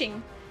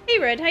teaching. Hey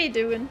Red, how you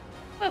doing?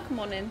 Welcome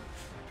on in.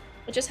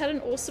 I just had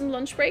an awesome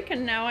lunch break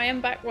and now I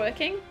am back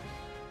working.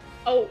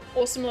 Oh,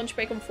 awesome lunch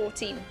break on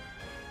 14.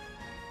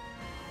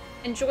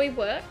 Enjoy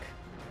work,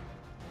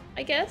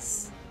 I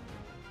guess.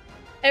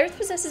 Aerith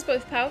possesses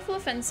both powerful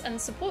offense and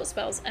support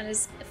spells and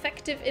is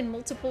effective in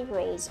multiple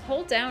roles.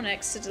 Hold down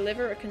X to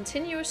deliver a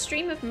continuous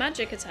stream of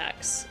magic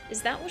attacks.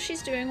 Is that what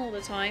she's doing all the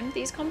time?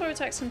 These combo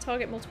attacks can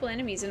target multiple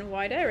enemies in a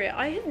wide area.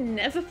 I had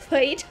never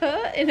played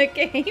her in a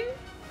game.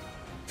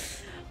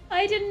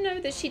 I didn't know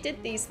that she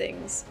did these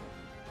things.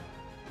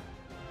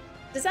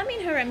 Does that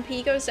mean her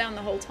MP goes down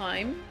the whole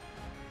time?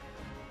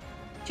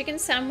 Chicken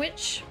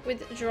sandwich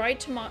with dried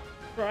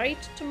fried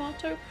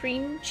tomato,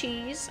 cream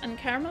cheese, and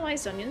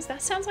caramelized onions.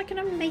 That sounds like an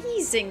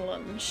amazing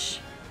lunch.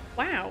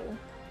 Wow.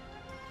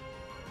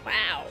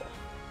 Wow.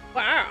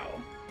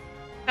 Wow.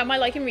 How am I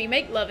liking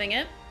Remake? Loving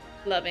it.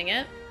 Loving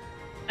it.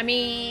 I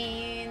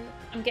mean,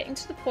 I'm getting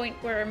to the point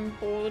where I'm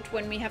bored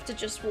when we have to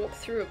just walk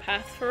through a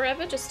path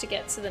forever just to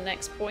get to the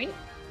next point.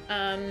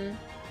 And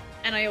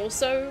I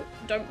also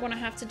don't want to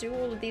have to do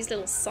all of these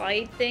little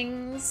side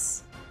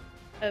things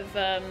of,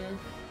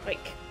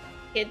 like,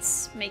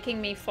 kids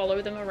making me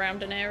follow them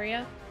around an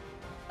area.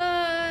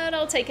 But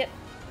I'll take it.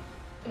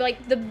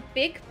 Like, the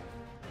big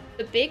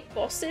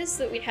bosses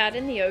that we had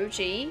in the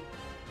OG,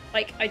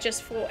 like, I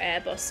just fought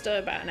Airbuster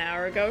about an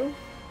hour ago.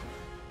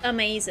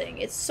 Amazing.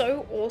 It's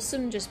so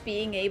awesome just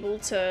being able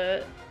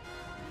to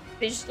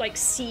like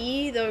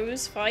see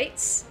those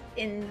fights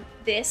in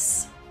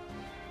this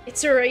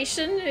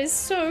iteration is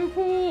so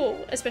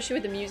cool, especially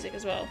with the music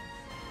as well.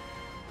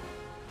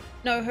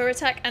 No, her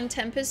attack and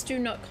Tempest do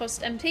not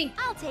cost MP.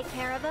 I'll take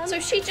care of them. So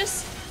she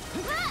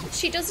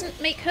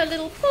doesn't make her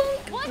little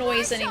bonk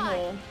noise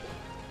anymore.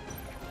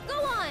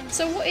 Go on.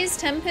 So what is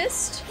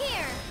Tempest?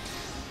 Here.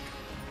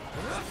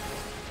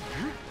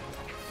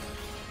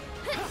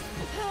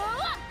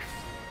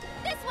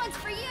 This one's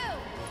for you.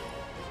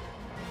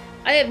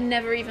 I've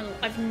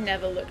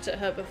never looked at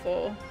her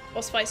before.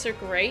 Boss fights are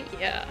great,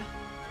 yeah.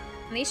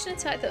 Unleash an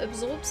attack that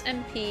absorbs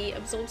MP,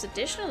 absorbs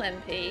additional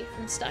MP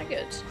from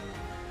staggered.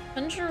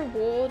 Conjure a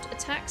ward,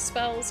 attack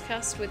spells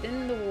cast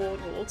within the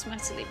ward will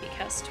automatically be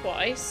cast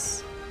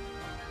twice.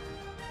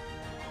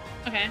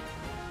 Okay.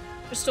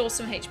 Restore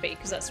some HP,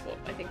 because that's what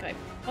I think I...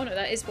 Oh no,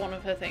 that is one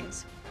of her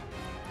things.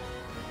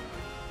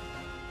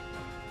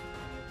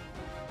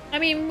 I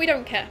mean, we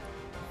don't care.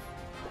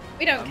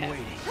 We don't care.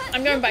 Waiting.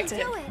 I'm going back to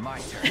him. My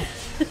turn.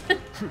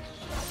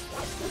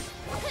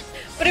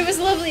 But it was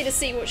lovely to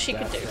see what she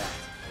could do.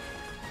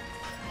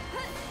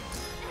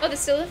 Oh, there's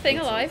still a thing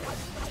alive.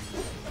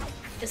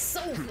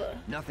 Isolde.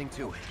 Nothing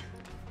to it.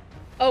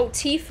 Oh,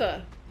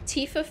 Tifa.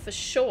 Tifa for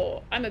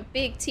sure. I'm a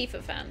big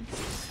Tifa fan.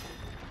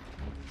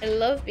 I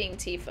love being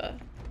Tifa.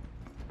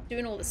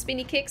 Doing all the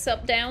spinny kicks,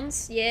 up,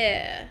 downs.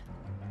 Yeah.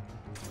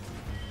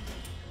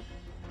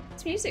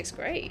 This music's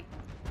great.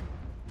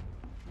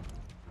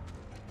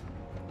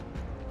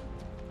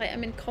 Like,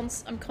 I'm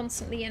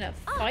constantly in a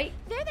fight.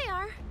 Oh, there they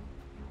are.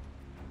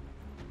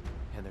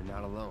 And they're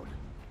not alone.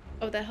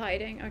 Oh, they're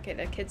hiding. Okay,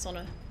 they're kids on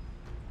a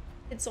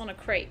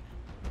crate.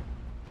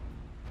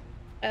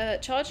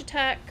 Charge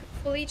attack.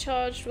 Fully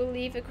charged will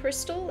leave a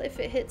crystal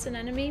if it hits an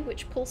enemy,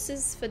 which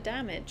pulses for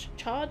damage.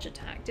 Charge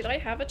attack. Did I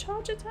have a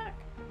charge attack?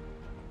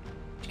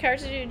 Which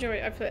character do you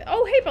enjoy? I play.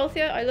 Oh, hey,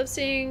 Balthia. I love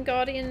seeing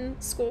Guard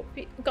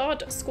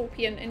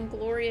Scorpion in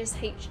glorious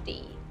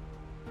HD.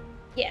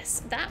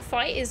 Yes, that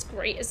fight is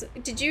great.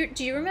 Do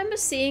you remember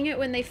seeing it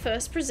when they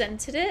first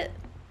presented it?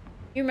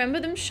 You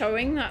remember them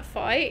showing that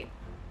fight?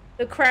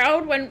 The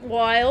crowd went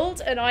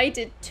wild, and I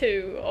did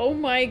too. Oh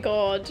my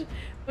god.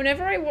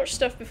 Whenever I watch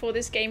stuff before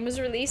this game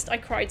was released, I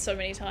cried so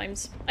many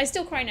times. I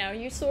still cry now.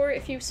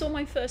 If you saw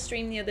my first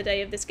stream the other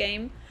day of this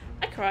game,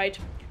 I cried.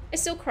 I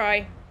still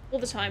cry all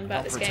the time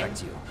about this game.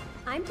 You.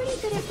 I'm pretty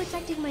good at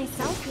protecting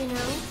myself, you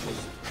know.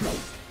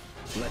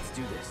 Let's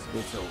do this.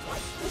 It's over.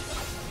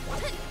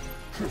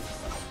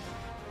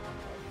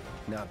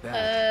 Not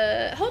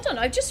bad. Hold on,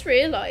 I've just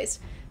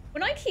realized.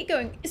 When I keep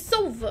going, it's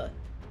over.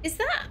 Is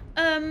that,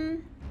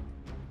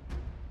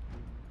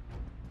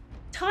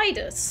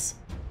 Tidus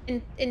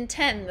in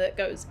 10 that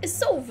goes,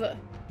 it's over.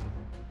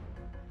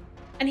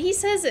 And he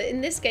says it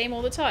in this game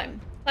all the time.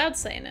 Cloud's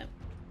saying it.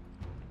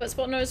 But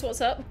Spot knows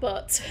what's up,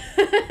 but.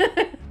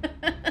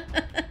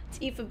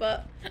 Tifa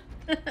butt.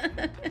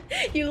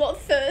 You lot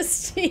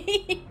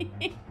thirsty.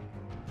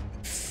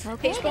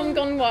 Okay. H-Bomb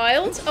gone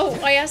wild. Oh,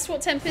 I asked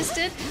what Tempest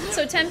did.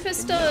 So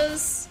Tempest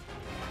does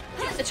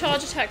a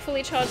charge attack,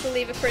 fully charged will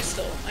leave a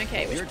crystal.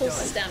 Okay, which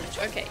pulses damage.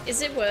 Okay,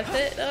 is it worth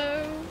it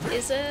though?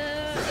 Is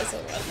it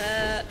worth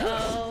it?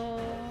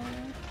 Oh,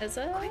 is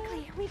it?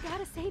 Quickly, we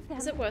gotta save them.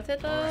 Is it worth it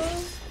though?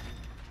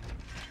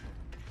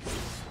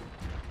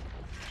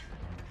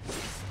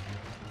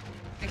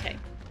 Okay.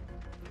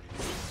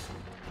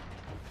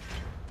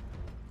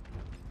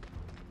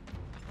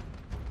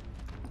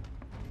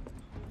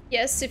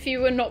 Yes, if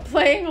you were not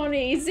playing on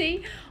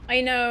easy.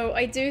 I know,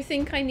 I do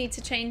think I need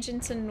to change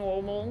into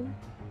normal.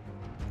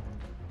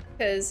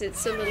 Because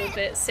it's a little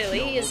bit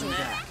silly, isn't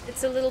it?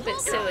 It's a little bit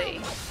silly.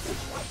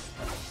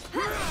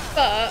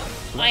 But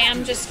I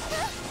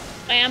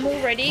am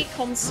already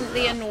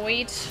constantly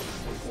annoyed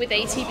with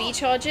ATB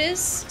charges,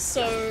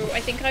 so I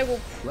think I will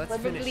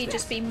probably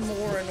just be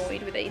more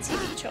annoyed with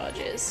ATB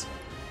charges.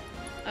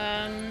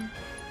 Oh,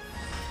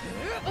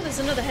 there's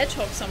another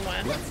hedgehog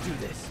somewhere. Let's do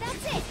this.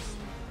 That's it.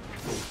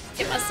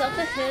 Get myself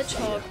a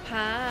hedgehog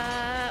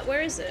pie.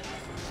 Where is it?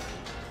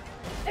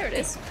 There it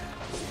is.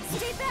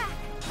 Stay back.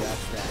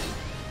 That's that.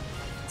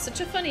 Such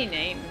a funny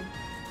name.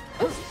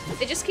 Oh,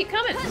 they just keep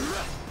coming.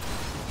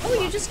 Oh,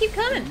 you just keep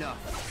coming.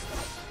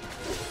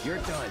 Enough. You're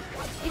done.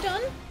 You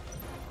done?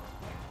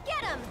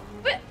 Get him.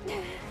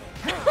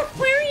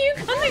 Where are you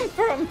coming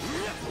from?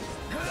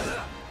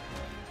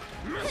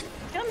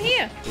 Come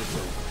here. It's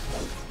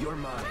over. You're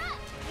mine.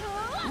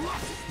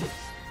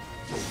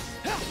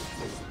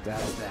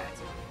 That's that.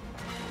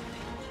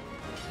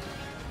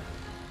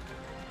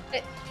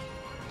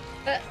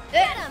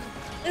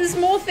 There's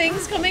more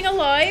things coming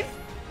alive.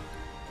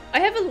 I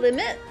have a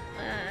limit.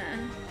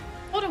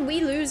 Hold on, we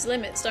lose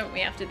limits, don't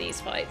we, after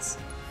these fights?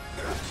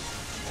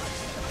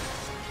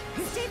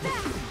 Stay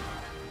back.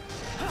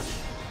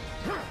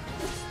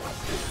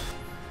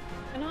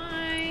 Can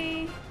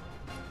I?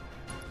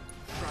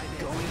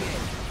 Going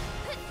in.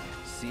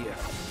 See ya.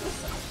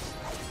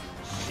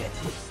 Shit.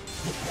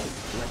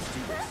 Let's do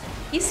this.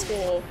 He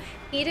swore.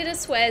 He did a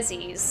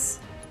swearsies.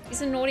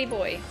 He's a naughty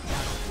boy.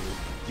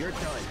 You're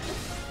done.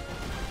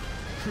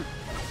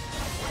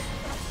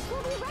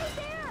 We'll be right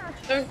there.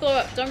 Don't blow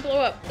up, don't blow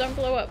up, don't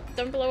blow up,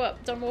 don't blow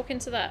up, don't walk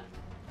into that.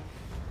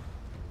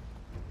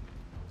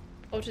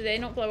 Oh, do they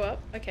not blow up?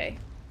 Okay.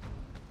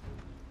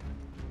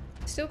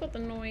 Still got the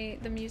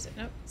music.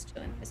 Nope, it's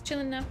chilling. It's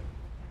chilling now.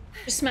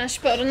 Just smash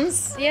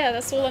buttons. Yeah,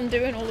 that's all I'm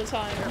doing all the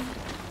time.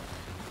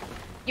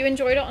 You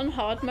enjoyed it on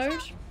hard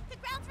mode? The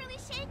ground's really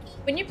shaky.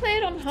 When you play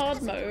it on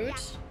hard mode,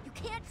 You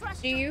can't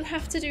trust do you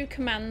have to do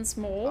commands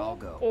more? I'll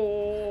go.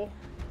 Or...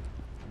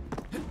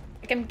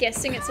 Like, I'm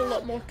guessing it's a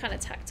lot more kind of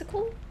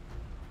tactical?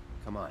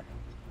 Come on.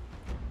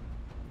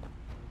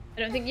 I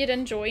don't think you'd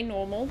enjoy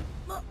normal.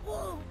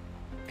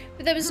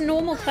 But there was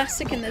normal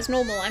classic and there's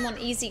normal. I'm on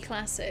easy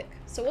classic.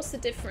 So what's the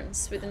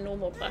difference with a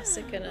normal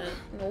classic and a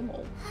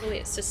normal? Really,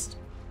 it's just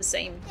the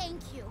same.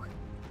 Thank you.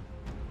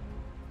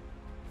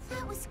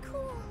 That was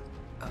cool.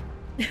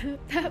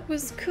 That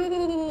was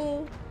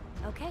cool.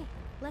 Okay,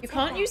 let's You head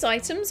can't back. use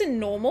items in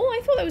normal?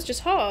 I thought that was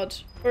just hard.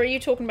 Or are you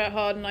talking about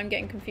hard and I'm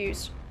getting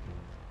confused?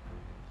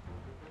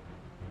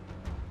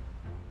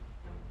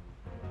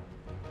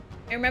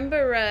 I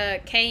remember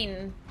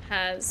Kane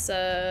has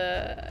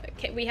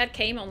we had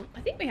Kane on.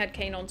 I think we had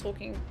Kane on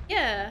talking.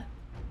 Yeah,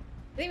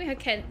 I think we had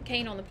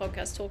Kane on the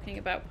podcast talking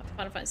about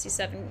Final Fantasy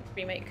VII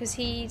Remake because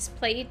he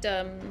played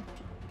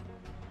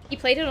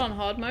it on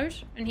hard mode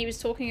and he was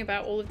talking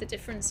about all of the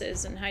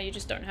differences and how you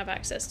just don't have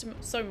access to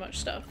so much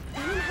stuff.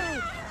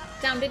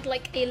 Sounded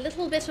like a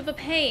little bit of a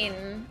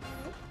pain.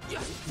 Get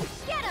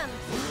him.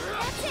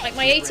 Like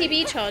my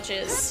ATB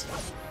charges.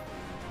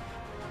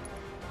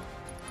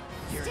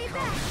 Stay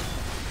back.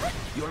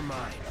 You're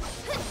mine.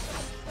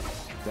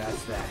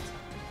 That's that.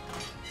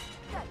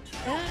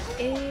 That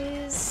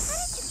is.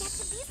 How did you get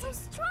to be so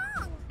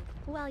strong?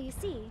 Well, you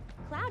see,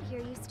 Cloud here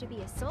used to be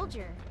a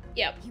soldier.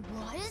 Yep. He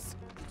was?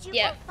 Did you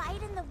Yeah. go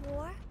fight in the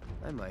war?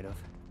 I might have.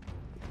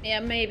 Yeah,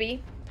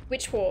 maybe.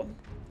 Which war?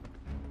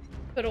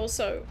 But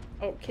also,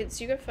 oh, kids,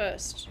 you go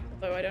first.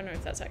 Although I don't know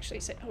if that's actually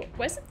oh,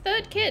 where's the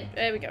third kid?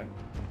 There we go.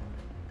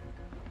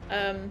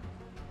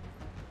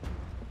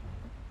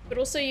 But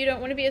also, you don't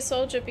want to be a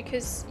soldier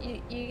because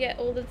you get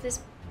all of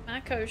this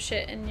Mako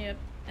shit in you,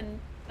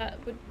 and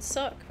that would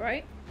suck,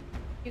 right?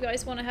 You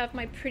guys want to have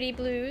my pretty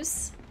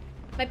blues,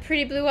 my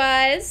pretty blue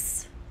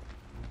eyes.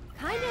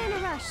 Kinda in a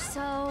rush,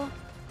 so...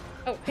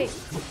 Oh, hey.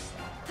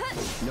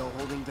 No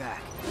holding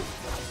back.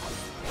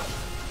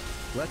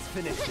 Let's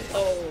finish this.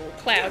 Oh,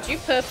 Cloud, you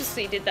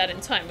purposely did that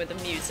in time with the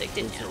music,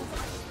 didn't you?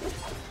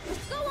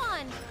 Go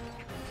on!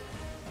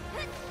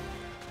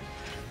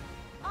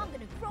 I'm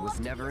gonna grow Was up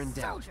to never be a in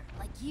doubt. soldier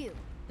like you.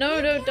 No,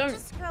 You no, can't don't.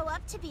 just grow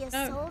up to be a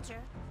No.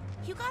 soldier.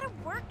 You gotta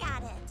work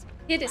at it.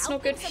 Kid, it's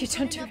not good for you, Thinks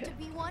I'm don't do enough it. to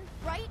be one,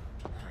 right?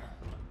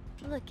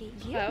 Look at you,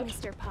 Cloud.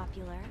 Mr.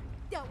 Popular.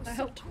 That was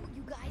so cool,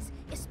 you guys.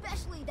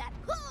 Especially that.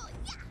 Oh,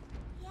 yeah.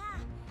 Yeah.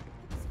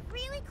 It was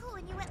really cool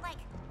when you went like,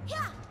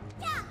 yeah,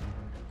 yeah.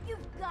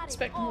 You've got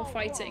Expect it more all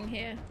fighting wrong.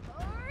 here.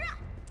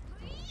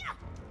 Yeah.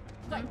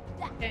 No? Like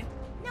that. Okay.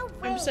 No way.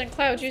 100%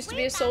 Cloud used to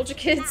be Way a soldier,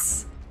 faster than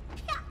kids.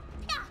 that. Yeah,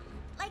 yeah.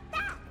 Like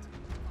that.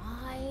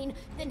 Fine.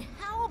 Then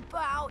how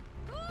about?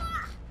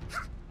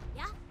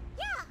 Yeah,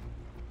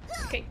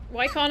 yeah. Okay,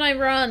 why can't I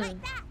run?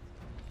 Like that.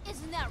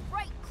 Isn't that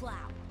right,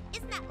 Cloud?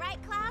 Isn't that right,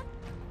 Cloud?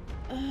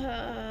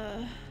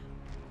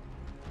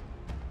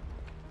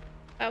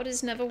 Cloud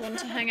is never one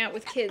to hang out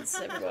with kids,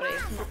 everybody.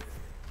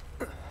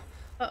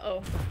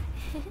 Uh-oh.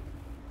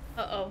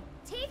 Uh-oh.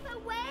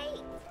 Tifa,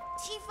 wait!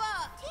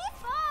 Tifa!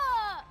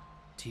 Tifa!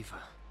 Tifa.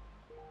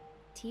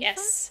 Tifa?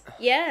 Yes.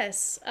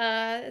 Yes.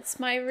 It's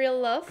my real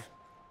love.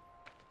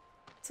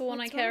 It's the one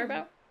What's I care wrong?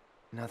 about.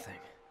 Nothing.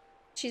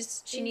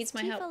 She needs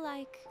my Tifa help.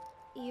 like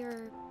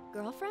your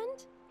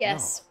girlfriend?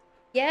 Yes.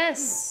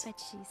 Yes. Bet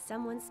she's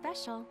someone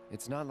special.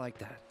 It's not like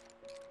that.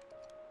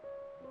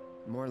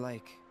 More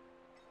like...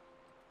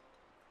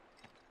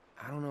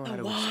 I don't know how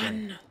to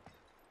explain.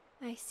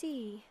 I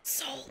see.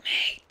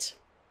 Soulmate.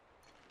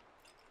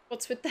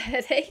 What's with the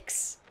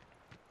headaches?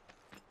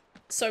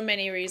 So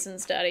many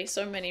reasons, Daddy.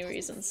 So many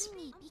reasons.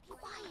 Be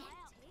quiet.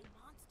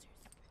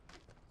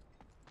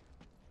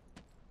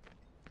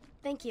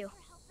 Thank you.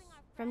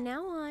 From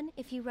now on,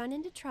 if you run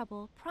into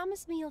trouble,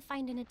 promise me you'll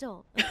find an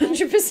adult.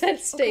 100%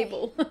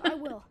 stable. Okay, I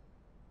will.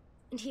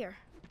 And here,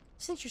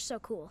 since you're so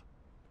cool,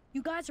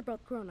 you guys are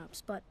both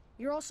grown-ups, but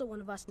you're also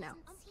one of us now.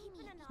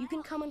 You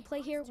can come and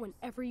play here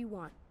whenever you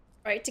want.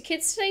 Right, do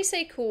kids today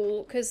say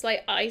cool? Because,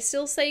 like, I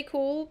still say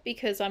cool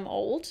because I'm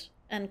old,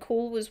 and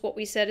cool was what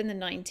we said in the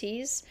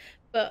 90s.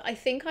 But I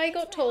think I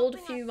got told a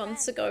few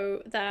months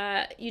ago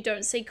that you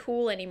don't say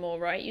cool anymore,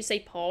 right? You say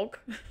pog.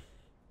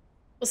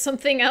 Or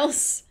something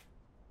else.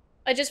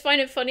 I just find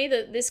it funny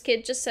that this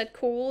kid just said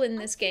cool in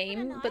this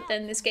game, but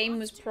then this game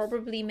was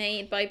probably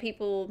made by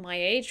people my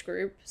age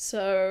group,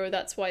 so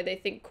that's why they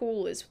think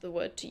cool is the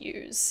word to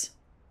use.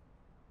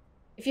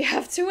 If you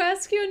have to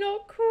ask, you're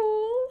not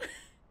cool.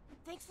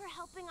 Thanks for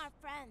helping our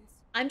friends.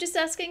 I'm just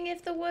asking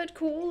if the word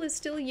cool is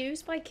still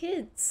used by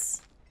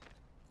kids.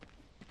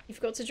 You've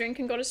got to drink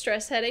and got a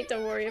stress headache,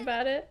 don't worry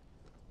about it.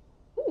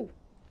 Ooh.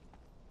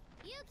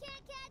 You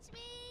can't catch me.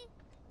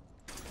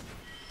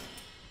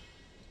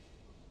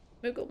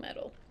 Moogle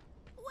medal.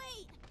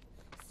 Wait.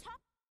 Stop.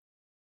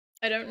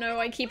 I don't know,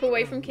 I keep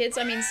away from kids,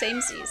 I mean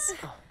samesies.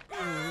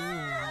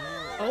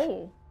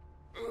 Oh.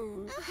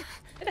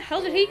 Where the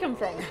hell did he come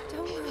from?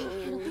 Don't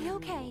worry, it'll be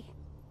okay.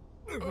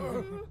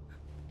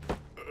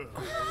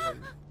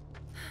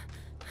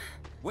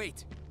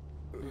 Wait.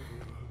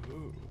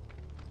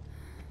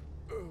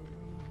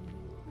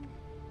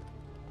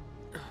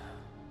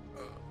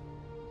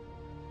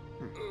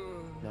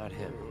 Not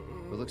him.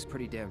 It looks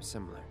pretty damn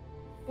similar.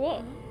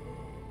 What?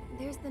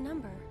 There's the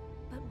number,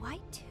 but why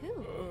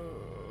two?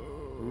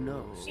 Who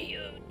knows?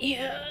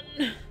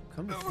 Union.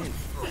 Come to think.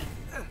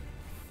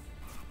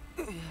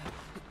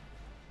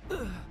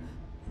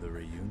 The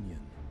reunion.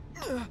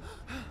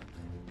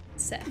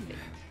 Sappy.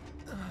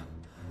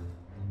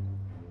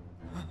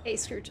 Hey,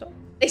 Screwtop.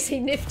 They say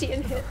nifty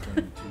and hip.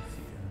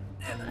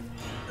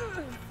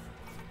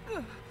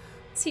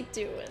 What's he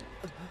doing?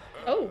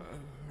 Oh.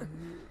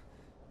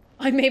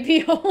 I may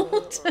be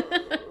old.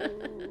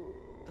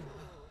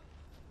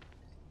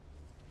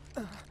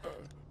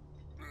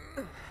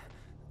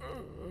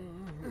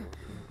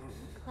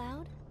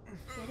 Cloud,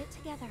 get it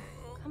together.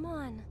 Come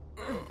on.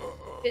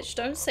 Bitch,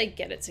 don't say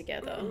get it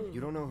together. You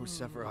don't know who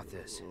Sephiroth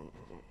is,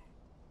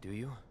 do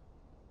you?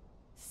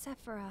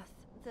 Sephiroth,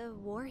 the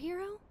war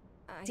hero?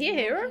 Is he a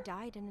hero? He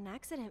died in an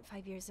accident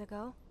 5 years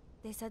ago.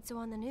 They said so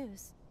on the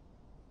news.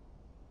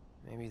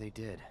 Maybe they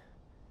did.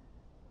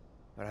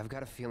 But I've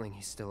got a feeling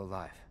he's still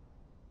alive.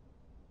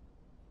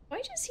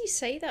 Why does he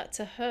say that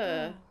to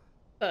her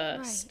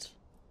first?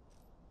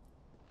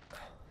 Right.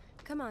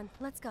 Come on,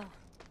 let's go.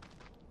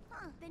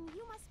 Then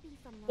you must be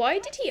from the Why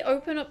did he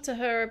open up to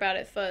her about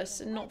it first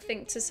and not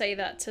think to say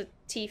that to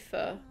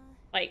Tifa?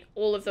 Like,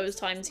 all of those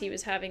times he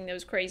was having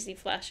those crazy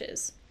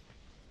flashes.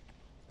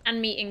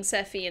 And meeting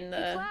Sephi in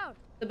the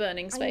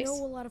burning space. I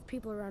know a lot of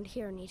people around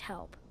here need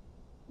help.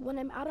 When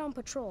I'm out on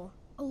patrol,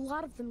 a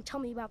lot of them tell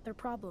me about their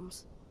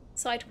problems.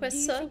 Side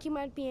quests, Do you think you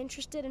might be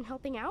interested in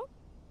helping out?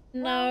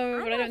 No, Well,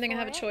 but I don't I'm think I all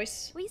have a for it.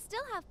 choice. We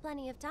still have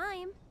plenty of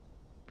time.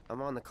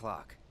 I'm on the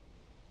clock.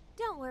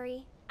 Don't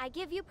worry, I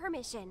give you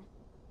permission.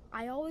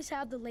 I always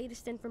have the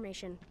latest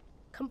information.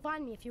 Come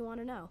find me if you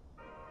want to know.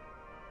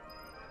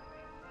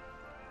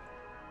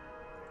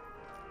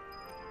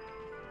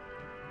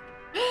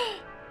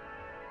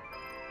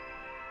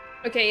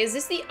 Okay, is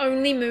this the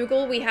only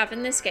Moogle we have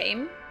in this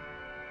game?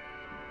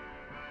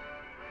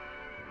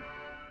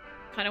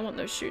 Kinda want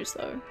those shoes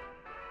though.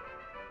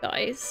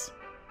 Guys.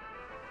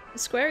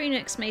 Square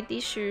Enix made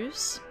these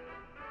shoes.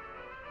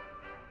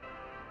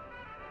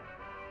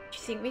 Do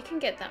you think we can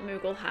get that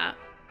Moogle hat?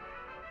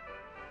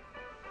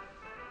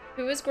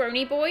 Who is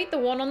Groany Boy? The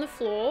one on the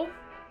floor?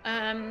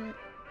 A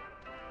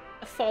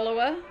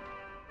follower?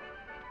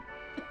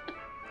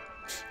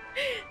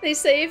 They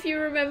say if you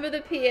remember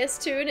the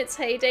PS2 in its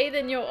heyday,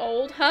 then you're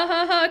old. Ha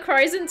ha ha,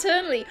 cries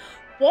internally.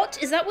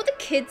 What? Is that what the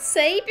kids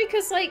say?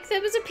 Because, like,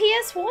 there was a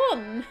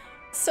PS1.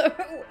 So,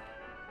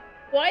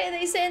 why are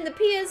they saying the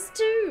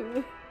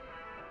PS2?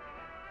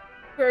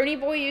 Groany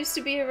Boy used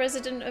to be a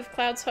resident of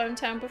Cloud's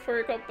hometown before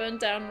it got burned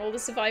down and all the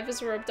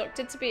survivors were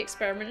abducted to be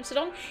experimented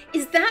on.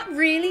 Is that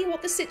really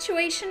what the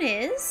situation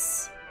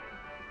is?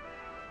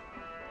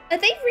 Are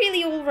they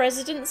really all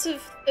residents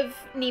of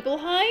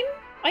Nibelheim?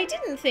 I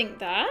didn't think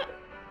that.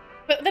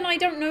 But then I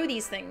don't know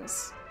these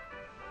things.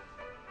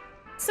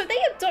 So they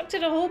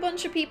abducted a whole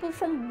bunch of people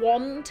from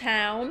one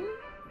town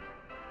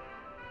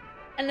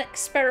and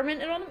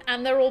experimented on them,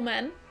 and they're all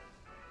men.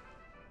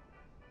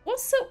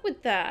 What's up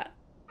with that?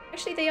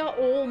 Actually, they are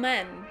all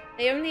men.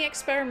 They only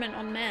experiment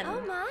on men.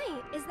 Oh my,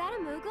 is that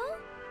a Moogle?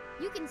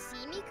 You can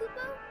see me,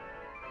 Kupo?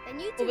 Then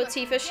you Well, but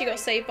Tifa, she got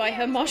saved by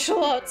her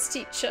martial arts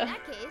teacher. In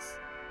that case,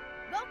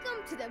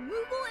 welcome to the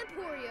Moogle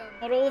Emporium.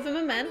 Not all of them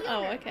are men? I'm the Oh,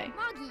 owner, okay.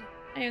 Moggy.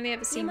 I only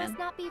ever see You men. must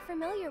not be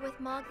familiar with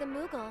Mog the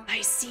Moogle. I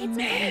see it's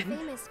men. It's a very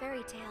famous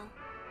fairy tale.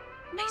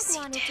 Mog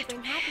wanted to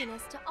bring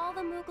happiness to all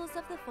the Moogles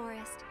of the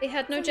forest. They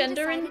had no so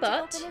gender he in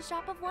decided butt. to open a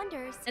shop of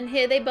wonders. And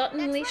here they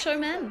buttonly That's show right,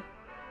 men.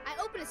 I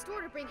opened a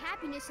store to bring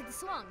happiness to the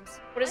slums.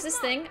 What is Like this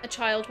Mog. thing? A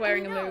child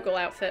wearing a And you know, Moogle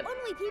outfit.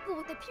 Only people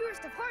with the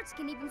purest of hearts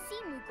can even see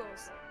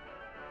Moogles.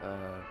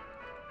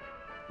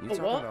 You A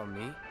talking what? about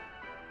me?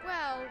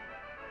 Well,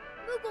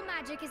 Moogle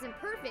magic isn't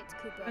perfect,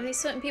 Kupo. Only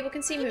certain people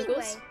can see Anyway,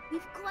 Moogles.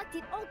 we've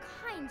collected all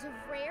kinds of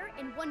rare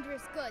and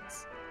wondrous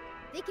goods.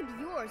 They can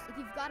be yours if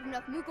you've got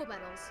enough Moogle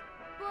medals.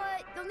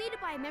 But they'll need to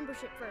buy a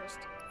membership first.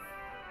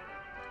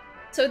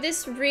 So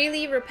this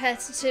really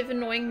repetitive,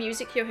 annoying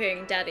music you're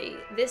hearing, Daddy,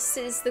 this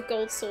is the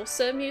Gold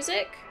Saucer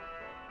music,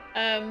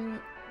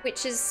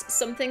 which is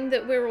something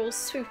that we're all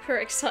super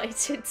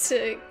excited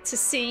to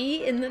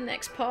see in the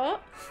next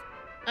part.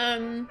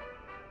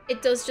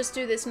 It does just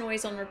do this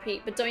noise on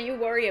repeat, but don't you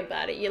worry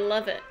about it. You'll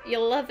love it.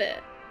 You'll love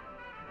it.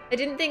 I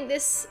didn't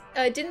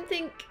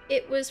think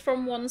it was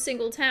from one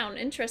single town.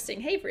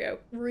 Interesting. Hey,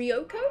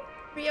 Ryoko?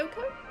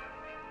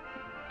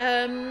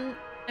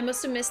 I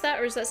must have missed that,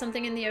 or is that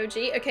something in the OG?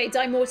 Okay,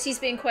 Daimorti's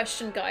being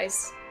questioned,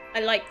 guys.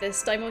 I like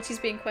this. Daimorti's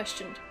being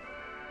questioned.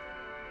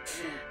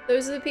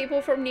 Those are the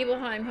people from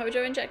Nibelheim.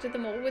 Hojo injected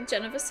them all with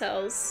Genova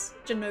cells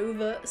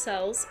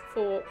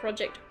for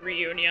Project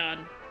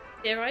Reunion.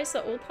 Theorized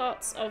that all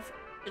parts of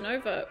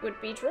Genova would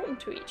be drawn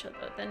to each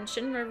other. Then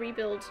Shinra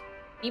rebuild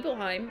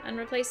Nibelheim and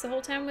replace the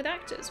whole town with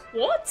actors.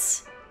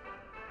 What?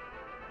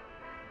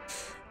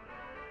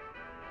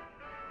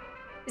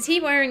 Is he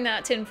wearing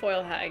that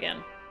tinfoil hat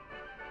again?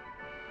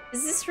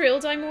 Is this real,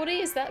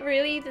 Daimorti? Is that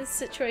really the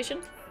situation?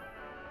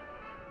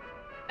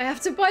 I have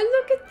to buy.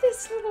 Look at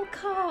this little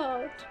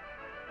card.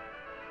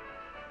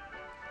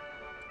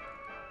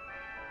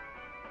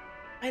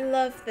 I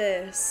love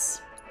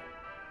this.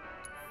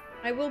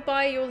 I will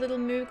buy your little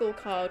Moogle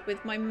card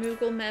with my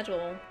Moogle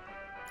medal.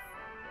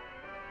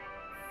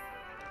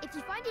 If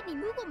you find any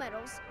Moogle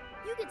medals,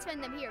 you can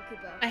spend them here,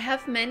 Kupo. I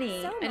have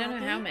many. So, I don't know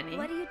Moggy, how many.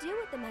 What do you do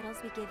with the medals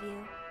we give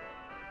you?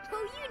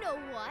 Oh, you know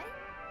what?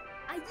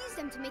 I use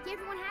them to make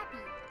everyone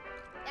happy.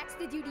 That's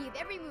the duty of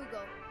every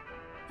Moogle.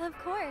 Of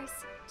course,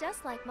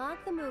 just like Mog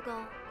the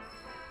Moogle.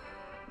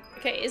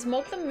 Okay, is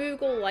Mog the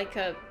Moogle like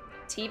a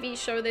TV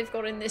show they've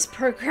got in this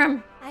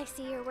program? I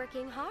see you're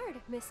working hard,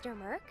 Mr.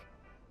 Merc.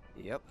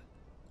 Yep.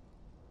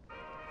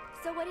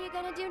 So what are you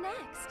gonna do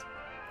next?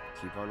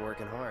 Keep on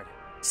working hard.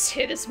 Just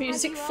hear this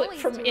music you flip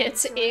always from do, ear I'm to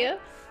sure. ear.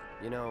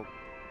 You know,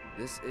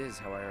 this is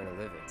how I earn a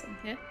living. It's in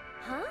here.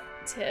 Huh?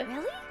 It's here.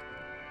 Really?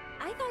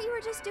 I thought you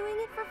were just doing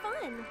it for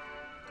fun.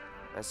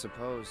 I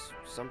suppose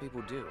some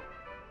people do.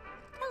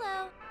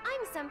 Hello,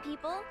 I'm some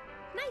people.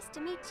 Nice to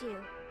meet you.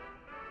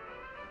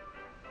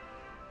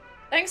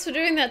 Thanks for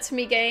doing that to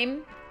me,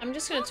 game. I'm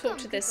just gonna talk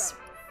Welcome, to this. Kupo.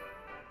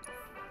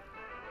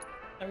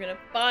 I'm gonna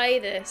buy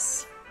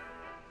this.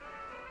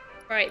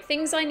 Right,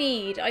 things I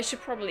need. I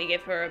should probably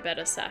give her a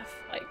better Saf.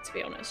 Like, to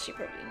be honest, she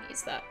probably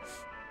needs that.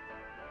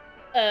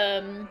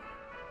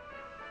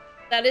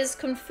 That is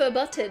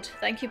confirmed.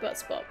 Thank you,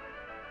 Buttspot.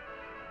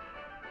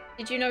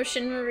 Did you know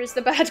Shinra is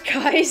the bad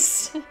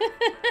guys?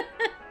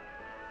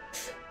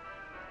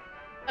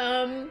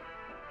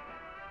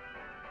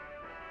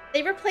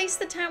 They replaced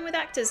the town with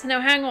actors.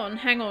 No, hang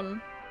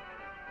on.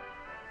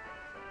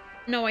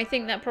 No, I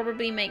think that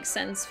probably makes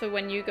sense for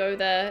when you go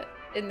there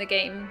in the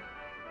game.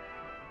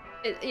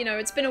 You know,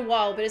 it's been a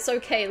while, but it's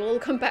okay. It'll all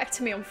come back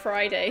to me on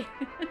Friday.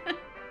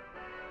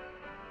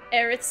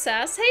 Aerith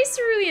Sass. Hey,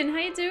 Cerulean, how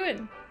you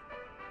doing?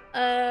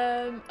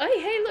 Oh,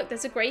 hey, look,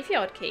 there's a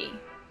graveyard key.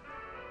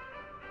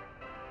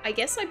 I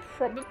guess I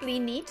probably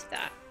need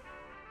that.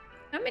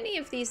 How many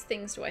of these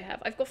things do I have?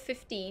 I've got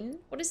 15.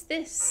 What is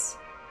this?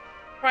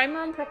 Primer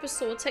on proper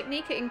sword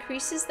technique. It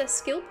increases their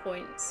skill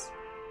points.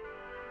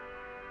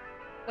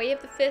 Way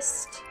of the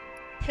Fist.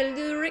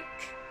 Telluric.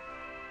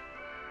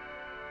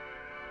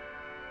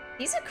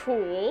 These are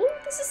cool.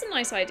 This is a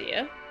nice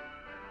idea.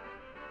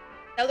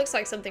 That looks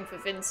like something for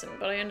Vincent,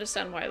 but I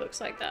understand why it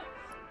looks like that.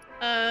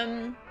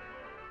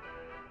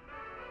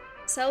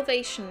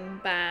 Salvation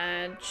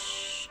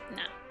badge.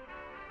 Nah.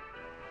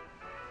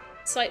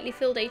 Slightly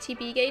filled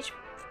ATB gauge.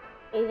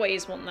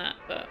 Always want that,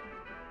 but...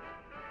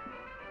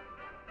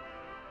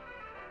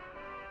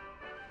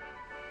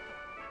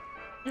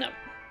 no.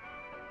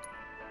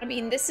 I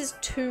mean, this is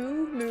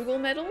 2 Moogle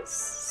medals,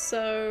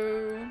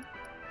 so...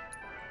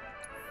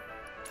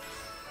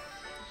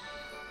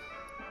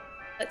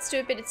 let's do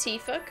a bit of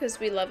Tifa, because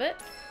we love it.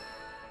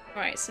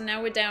 Alright, so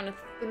now we're down to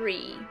 3.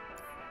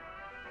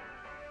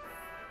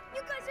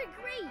 You guys are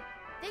great!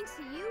 Thanks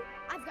to you,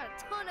 I've got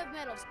a ton of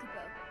medals,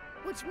 Kupo.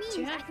 Which means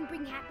I can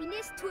bring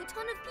happiness to a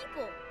ton of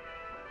people.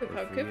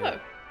 Kupo.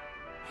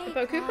 Hey,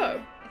 Kupo.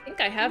 Cloud. I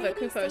think I have a Maybe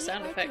say Kupo it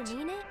sound like effect. you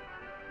mean it?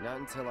 Not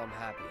until I'm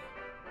happy.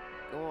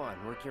 Go on,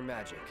 work your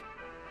magic.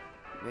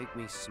 Make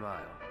me smile.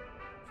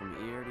 From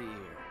ear to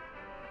ear.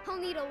 I'll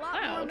need a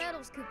lot more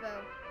medals, Kupo.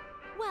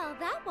 Well,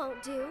 that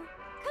won't do.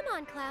 Come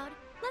on, Cloud.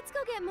 Let's go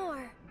get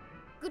more.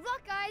 Good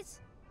luck, guys.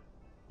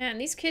 Man,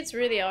 these kids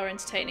really are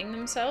entertaining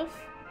themselves.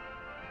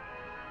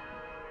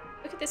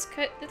 Look at this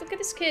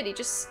kid. He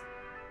just...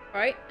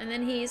 right? And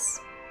then he's...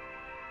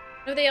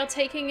 no, they are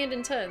taking it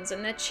in turns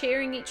and they're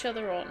cheering each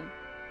other on.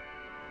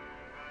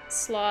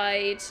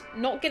 Slide.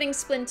 Not getting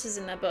splinters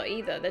in their butt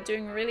either. They're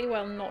doing really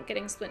well not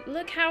getting splinters.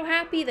 Look how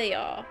happy they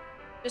are.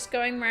 Just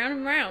going round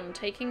and round,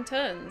 taking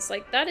turns.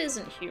 Like, that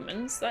isn't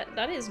humans.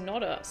 That is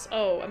not us.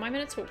 Oh, am I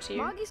meant to talk to you?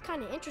 Moggy's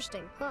kind of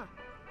interesting, huh?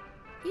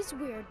 He's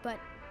weird, but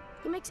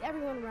he makes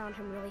everyone around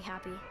him really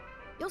happy.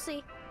 You'll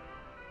see.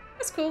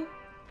 That's cool.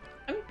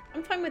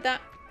 I'm fine with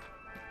that.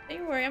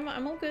 Don't worry,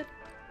 I'm all good.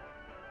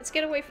 Let's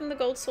get away from the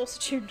gold saucer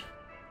tune.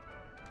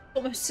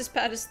 Almost as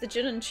bad as the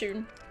Jinan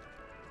tune.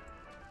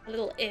 A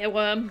little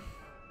earworm.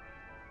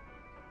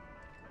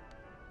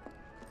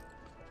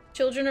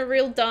 Children are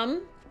real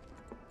dumb.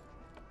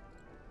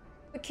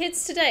 The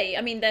kids today,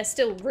 I mean, they're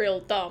still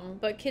real dumb,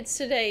 but kids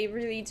today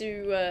really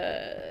do,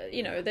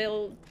 you know,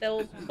 they'll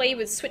play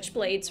with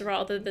switchblades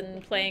rather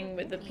than playing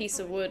with a piece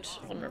of wood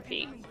on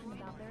repeat.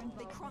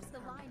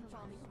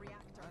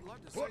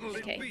 What'll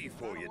it be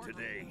for you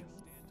today?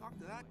 Talk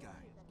to that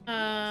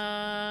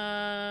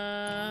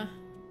guy.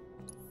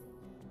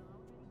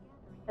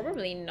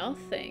 Probably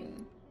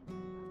nothing.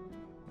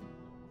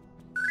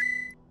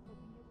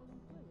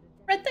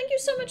 Red, thank you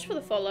so much for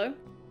the follow.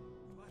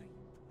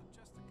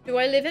 Do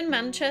I live in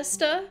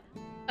Manchester?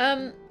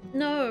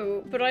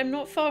 No, but I'm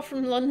not far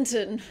from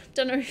London.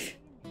 Don't know if...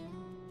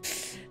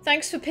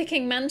 Thanks for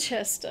picking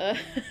Manchester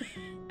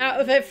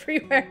out of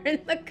everywhere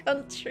in the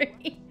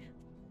country.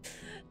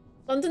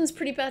 London's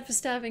pretty bad for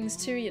stabbings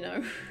too, you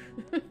know.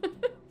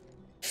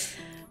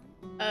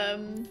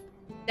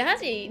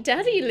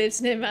 Daddy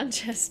lives near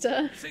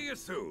Manchester. See you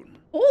soon.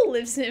 Paul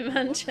lives near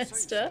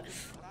Manchester.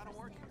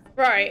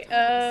 Right,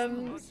 I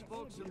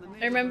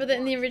remember that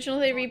in the original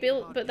they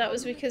rebuilt, but that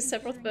was because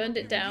Sephiroth burned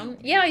it down.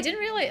 Yeah, I didn't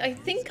realize. I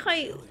think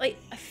I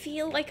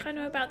feel like I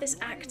know about this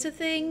actor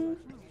thing.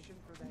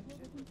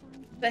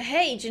 But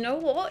hey, do you know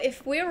what?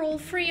 If we're all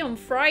free on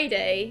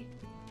Friday,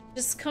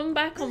 just come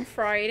back on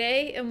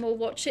Friday and we'll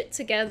watch it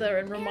together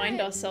and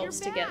remind ourselves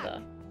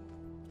together.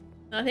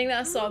 And I think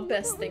that's our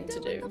best thing to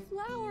do.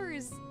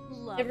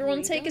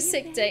 Everyone take a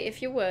sick day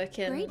if you're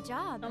working. Great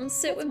job. Come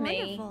sit with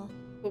me.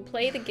 We'll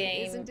play the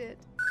game. Isn't it?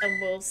 And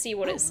we'll see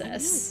what it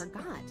says. I nearly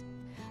forgot.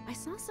 I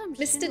saw some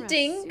Mr. Shinra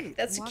Dink, suit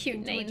that's a walking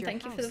cute name. toward your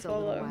Thank you for the house a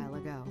little follow. while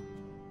ago.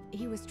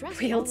 He was dressed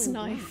Wields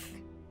all in knife.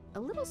 black. A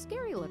little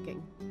scary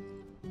looking.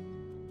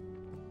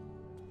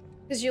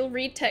 Because you'll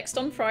read text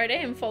on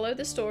Friday and follow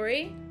the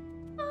story.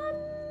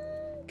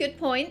 Good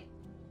point.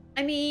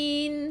 I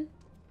mean,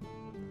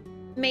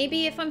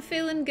 maybe if I'm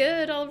feeling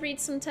good, I'll read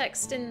some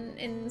text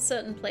in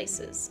certain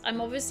places.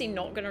 I'm obviously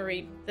not going to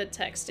read the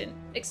text in...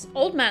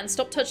 Old man,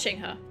 stop touching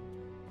her.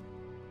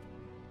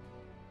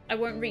 I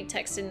won't read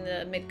text in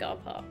the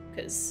Midgar part,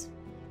 because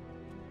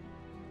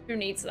who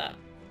needs that?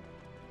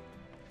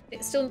 I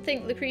still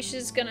think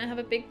Lucretia's gonna have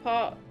a big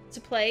part to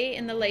play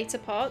in the later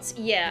parts.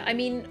 Yeah, I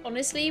mean,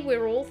 honestly,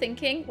 we're all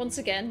thinking, once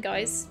again,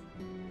 guys,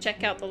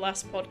 check out the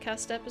last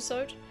podcast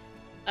episode.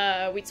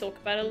 We talk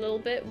about it a little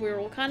bit. We're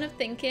all kind of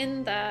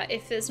thinking that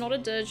if there's not a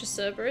Dirge of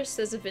Cerberus,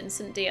 there's a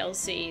Vincent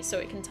DLC, so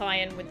it can tie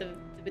in with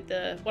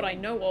the what I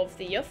know of,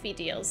 the Yuffie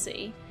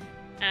DLC.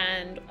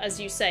 And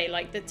as you say,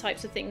 like the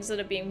types of things that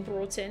are being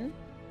brought in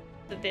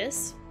for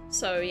this.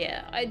 So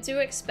yeah, I do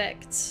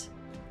expect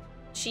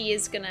she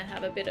is gonna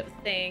have a bit of a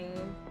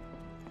thing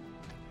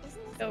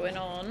going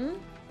on.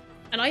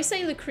 And I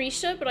say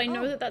Lucretia, but I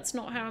know that that's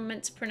not how I'm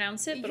meant to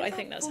pronounce it, but I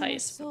think that's how you're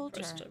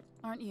supposed to.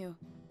 Aren't you?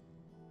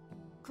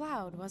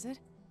 Cloud, was it?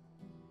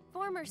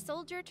 Former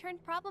soldier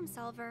turned problem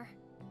solver.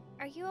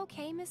 Are you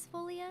okay, Miss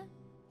Folia?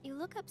 You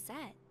look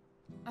upset.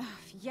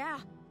 Yeah,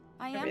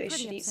 I am really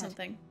pretty should eat upset.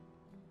 something.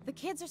 The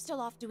kids are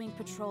still off doing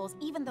patrols,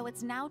 even though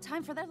it's now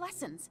time for their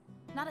lessons.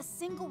 Not a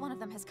single one of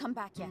them has come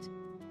back yet.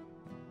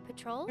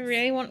 Patrols? I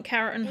really want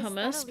carrot and Is that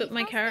hummus, a but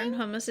my Leaf House carrot and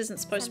thing? hummus isn't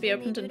supposed to be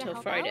Something opened they do to until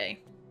help out? Friday.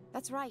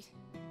 That's right.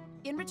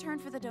 In return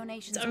for the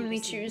donations, It's we only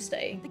receive,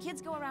 Tuesday. the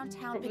kids go around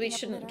town Probably picking up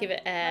shouldn't litter, give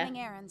it air.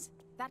 running errands,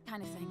 that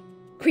kind of thing.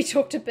 We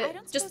talked a I bit,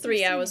 don't just suppose 3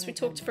 you've seen hours. any We of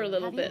talked them, for a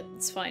little have you? bit.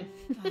 It's fine.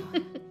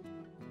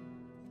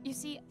 You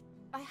see,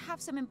 I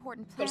have some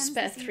important Got a plans.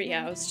 spare this 3 evening,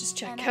 hours. Just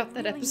check and out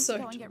that I really need to go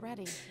episode. and get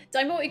ready.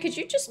 Daimori, could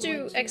you just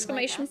do Would you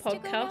exclamation like us to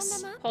go round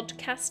podcast them up?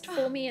 podcast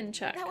for me in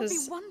chat? That would be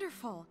Because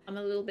wonderful. I'm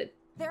a little bit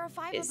There are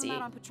 5 of them busy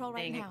out on patrol right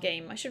playing now. a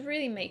game. I should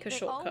really make a They all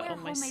shortcut wear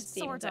on my homemade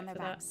Steam swords on Deck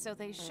their for that. backs, so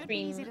they should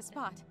Green. be easy to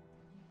spot.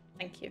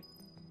 Thank you.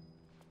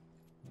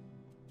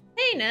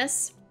 Hey,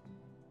 Ness.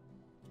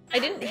 I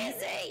didn't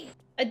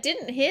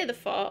hear the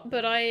fart,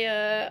 but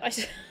I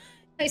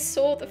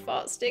saw the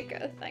fart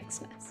sticker.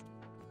 Thanks, Ness.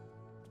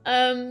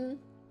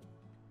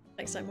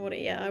 Thanks,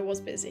 Daimori. Yeah, I was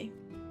busy.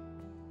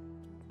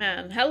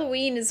 Man,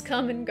 Halloween is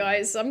coming,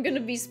 guys. I'm gonna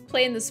be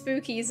playing the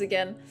spookies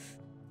again.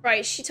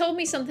 Right, she told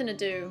me something to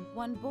do.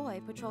 One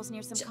boy patrols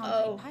near some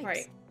concrete pipes.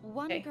 Right.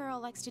 One Okay. girl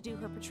likes to do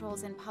her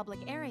patrols in public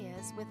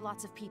areas with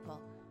lots of people.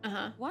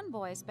 One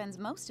boy spends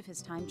most of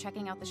his time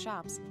checking out the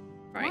shops.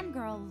 Right. One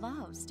girl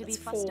loves to That's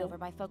be fussed 4. over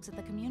by folks at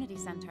the community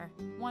center.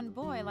 One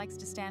boy likes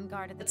to stand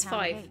guard at the That's town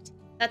 5. gate.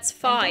 That's And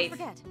 5. don't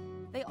forget,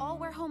 they all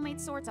wear homemade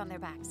swords on their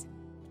backs.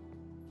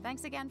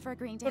 Thanks again for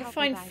agreeing to Gotta help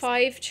find you guys.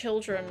 5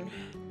 children.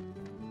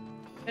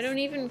 I don't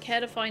even care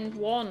to find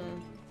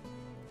 1.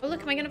 Oh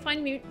look, am I gonna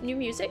find new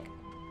music?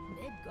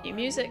 New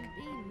music.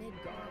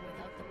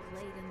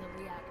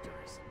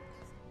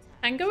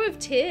 Tango of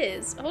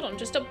Tears. Hold on,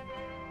 just a...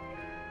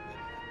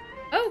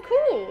 Oh,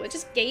 cool! It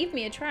just gave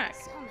me a track.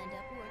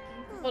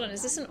 Hold on,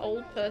 is this an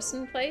old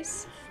person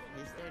place?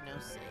 Is there no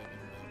saving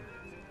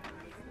them?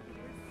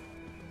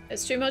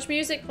 There's too much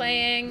music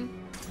playing.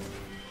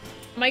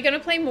 Am I gonna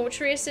play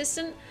Mortuary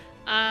Assistant?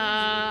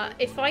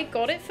 If I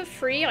got it for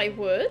free, I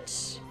would.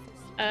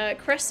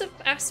 Cressa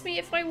asked me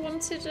if I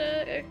wanted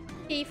a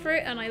key for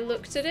it, and I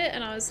looked at it,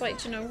 and I was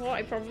like, do you know what?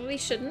 I probably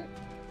shouldn't.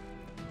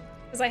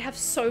 Because I have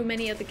so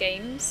many other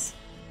games.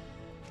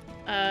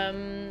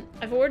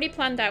 I've already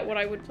planned out what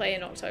I would play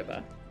in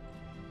October.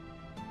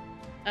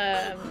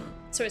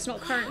 So it's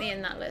not currently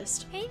in that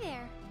list. Hey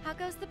there. How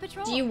goes the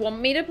patrol? Do you want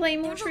me to play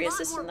Mortuary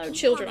Assistant though?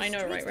 Children, I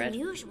know, right, Red?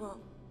 Usual.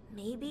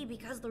 Maybe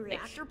because the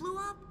reactor blew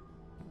up?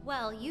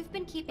 Well, you've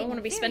been keeping I don't want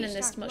to be spending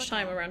this much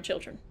time around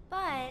children.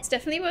 But it's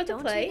definitely worth a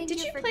play.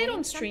 Did you play it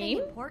on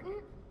stream?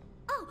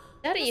 Oh,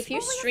 Daddy, if you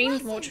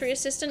streamed Mortuary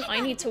Assistant, I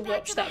need to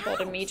watch that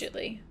VOD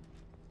immediately.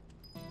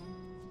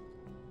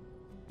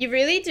 You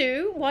really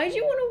do? Why do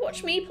you want to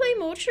watch me play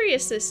Mortuary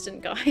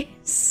Assistant,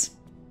 guys?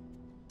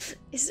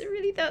 Is it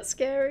really that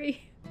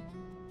scary?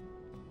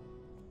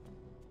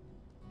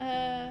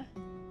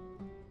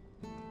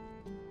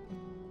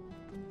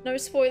 No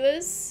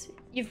spoilers?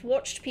 You've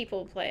watched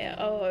people play it.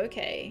 Oh,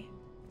 okay.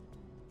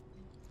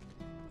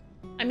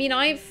 I mean,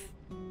 I've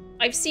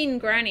seen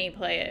Granny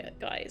play it,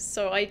 guys,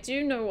 so I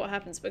do know what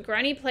happens, but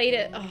Granny played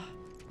it... Oh,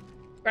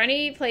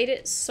 Granny played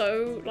it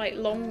so, like,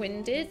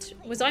 long-winded.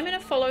 Was I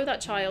meant to follow that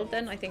child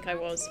then? I think I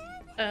was.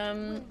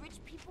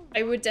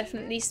 I would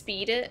definitely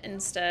speed it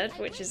instead,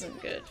 which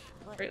isn't good,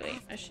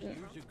 really. I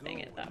shouldn't be doing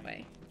it that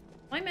way.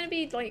 Am I meant to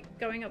be, like,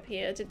 going up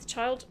here? Did the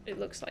child... It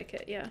looks like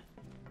it, yeah.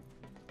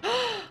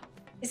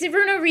 Is it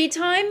Bruno read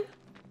time?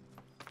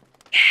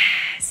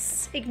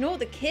 Yes! Ignore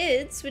the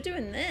kids. We're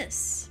doing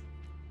this.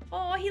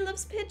 Oh, he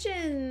loves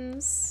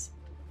pigeons.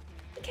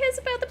 He cares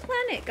about the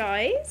planet,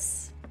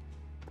 guys.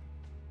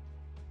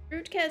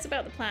 Rude cares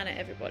about the planet,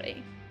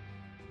 everybody.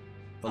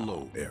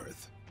 Hello,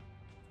 Aerith.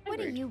 What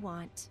do you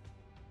want?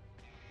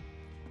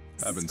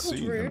 Haven't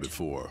seen him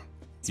before.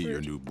 He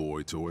your new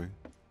boy toy?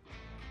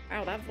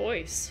 Wow, that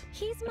voice.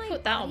 He's my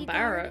put that on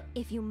Barrett.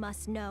 If you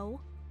must know.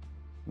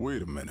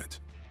 Wait a minute.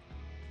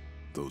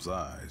 Those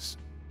eyes.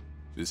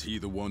 Is he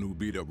the one who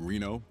beat up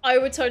Reno? I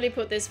would totally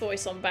put this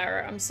voice on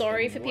Barrett. I'm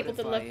sorry for people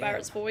that love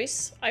Barrett's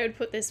voice. I would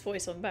put this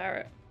voice on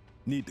Barrett.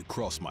 Need to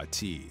cross my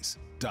T's,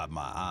 dot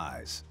my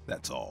I's,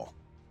 that's all.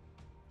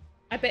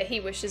 I bet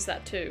he wishes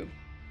that too.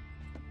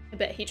 I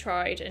bet he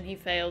tried and he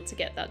failed to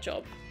get that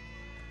job.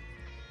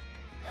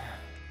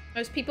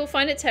 Most people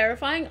find it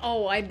terrifying.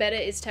 Oh, I bet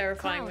it is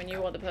terrifying when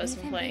you are the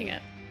person playing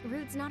it.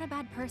 Rude's not a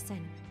bad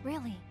person,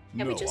 really.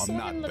 Yeah, no, we just I'm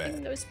saw him not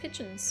looking bad. those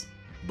pigeons.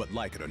 But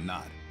like it or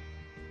not,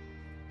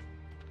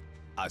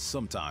 I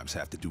sometimes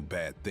have to do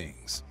bad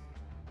things.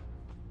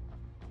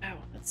 Wow,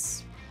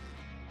 that's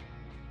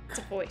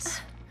a voice.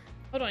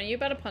 Hold on, are you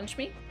about to punch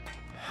me?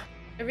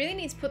 I really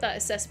need to put that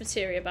assess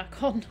materia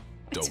back on.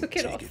 I took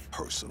it off. Don't take it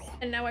personal.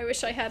 And now I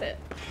wish I had it.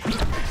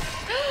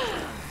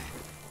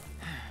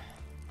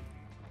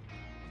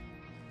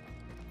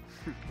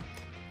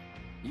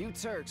 You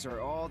Turks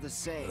are all the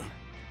same.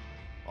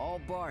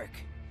 All bark,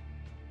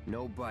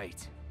 no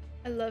bite.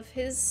 I love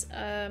his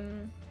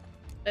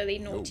early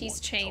noughties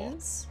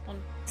chains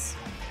on.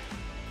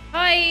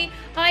 Hi!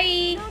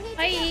 Hi!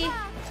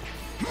 Hi!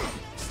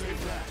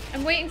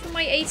 I'm waiting for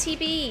my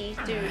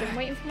ATB, dude. I'm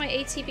waiting for my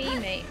ATB,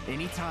 mate.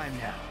 Anytime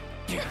now.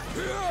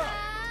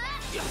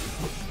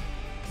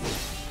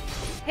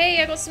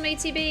 Hey, I got some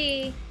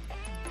ATB.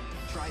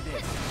 Try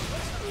this.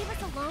 Leave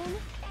us alone.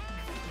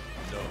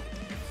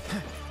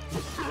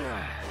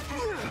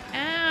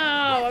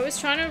 Ow! I was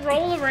trying to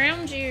roll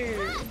around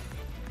you.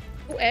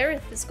 Oh,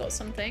 Aerith has got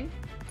something.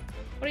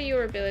 What are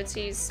your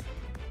abilities?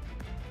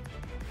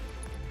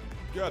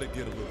 Gotta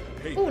get a little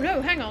paper. Oh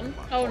no, hang on.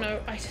 Oh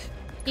no,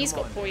 he's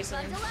got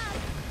poison.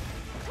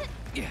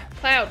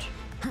 Cloud,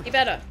 you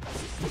better.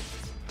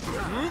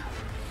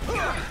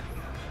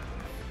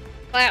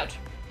 Cloud.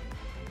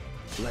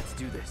 Let's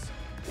do this.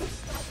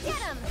 Get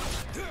him.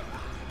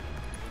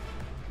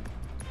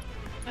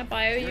 I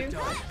bio you.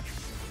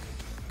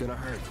 Gonna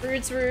hurt.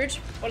 Rude's rude.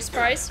 What a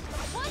surprise.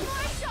 One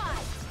more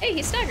shot. Hey,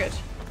 he staggered.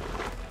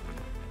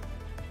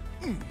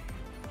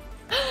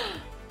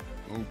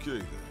 Okay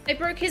then. I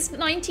broke his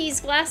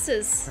 90s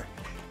glasses.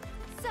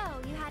 So,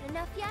 you had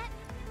enough yet?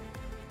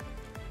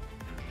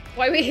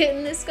 Why are we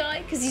hitting this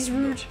guy? Because he's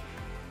rude.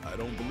 I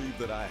don't believe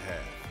that I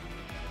have.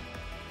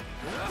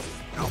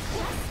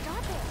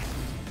 Stop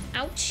it.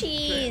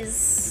 Ouchies.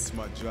 It's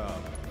my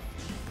job.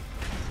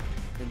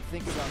 Then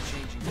think about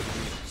changing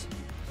careers.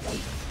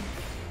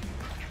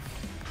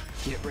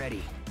 Get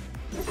ready.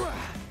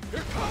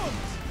 Here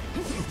comes.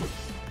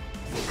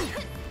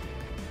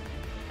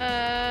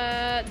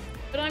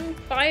 But I'm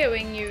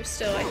bioing you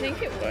still. I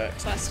think it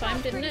worked last time,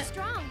 didn't it?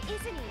 Strong,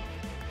 isn't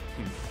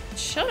he?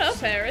 Shut up,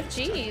 Aerith.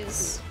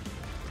 Jeez.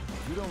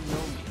 You don't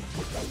know me.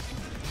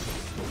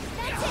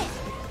 That's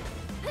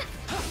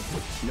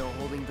it. No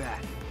holding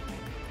back.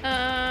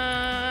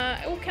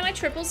 Oh, can I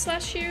triple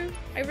slash you?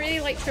 I really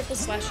like triple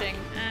slashing.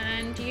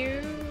 And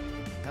you?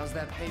 How's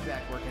that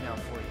payback working out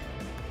for you?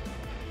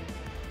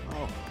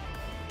 Oh,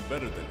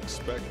 better than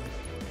expected.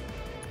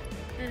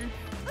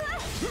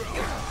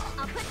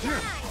 I'll put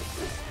down.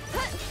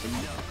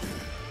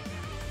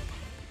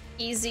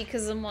 Easy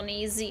because I'm on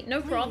easy.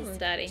 No Please, problem,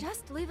 Daddy.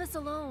 Just leave us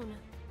alone.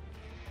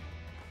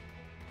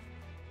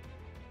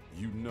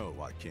 You know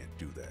I can't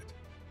do that.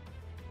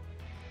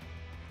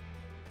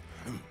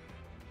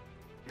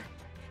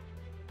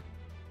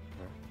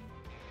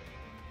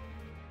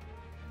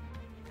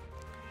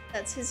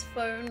 That's his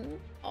phone.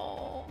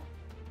 Oh.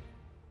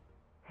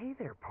 Hey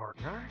there,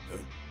 partner.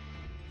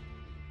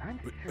 I'm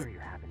sure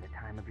you're having the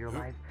time of your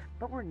life,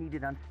 but we're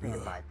needed on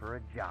standby for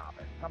a job.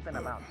 Something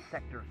about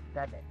Sector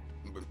 7.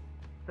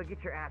 So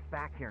get your ass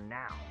back here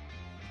now.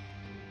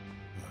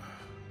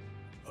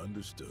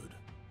 Understood.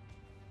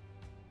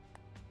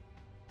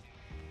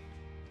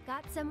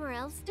 Got somewhere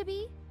else to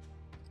be?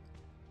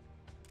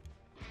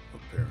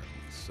 Apparently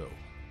so.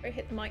 I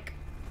hit the mic.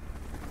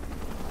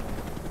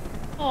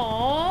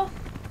 Aww.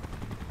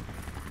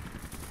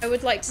 I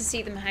would like to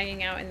see them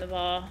hanging out in the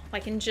bar,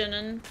 like in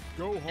Jinan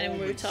and in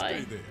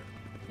Wutai.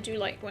 I do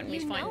like when we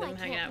find them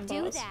hanging out in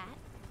bars.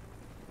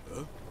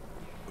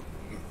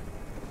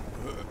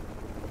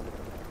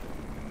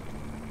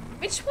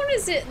 Which one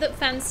is it that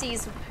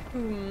fancies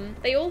whom?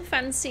 They all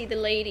fancy the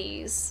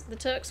ladies. The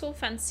Turks all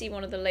fancy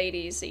one of the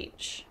ladies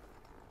each.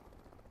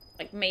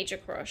 Like major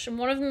crush. And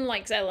one of them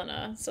likes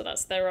Eleanor, so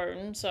that's their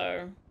own,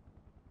 so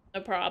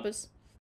no probs.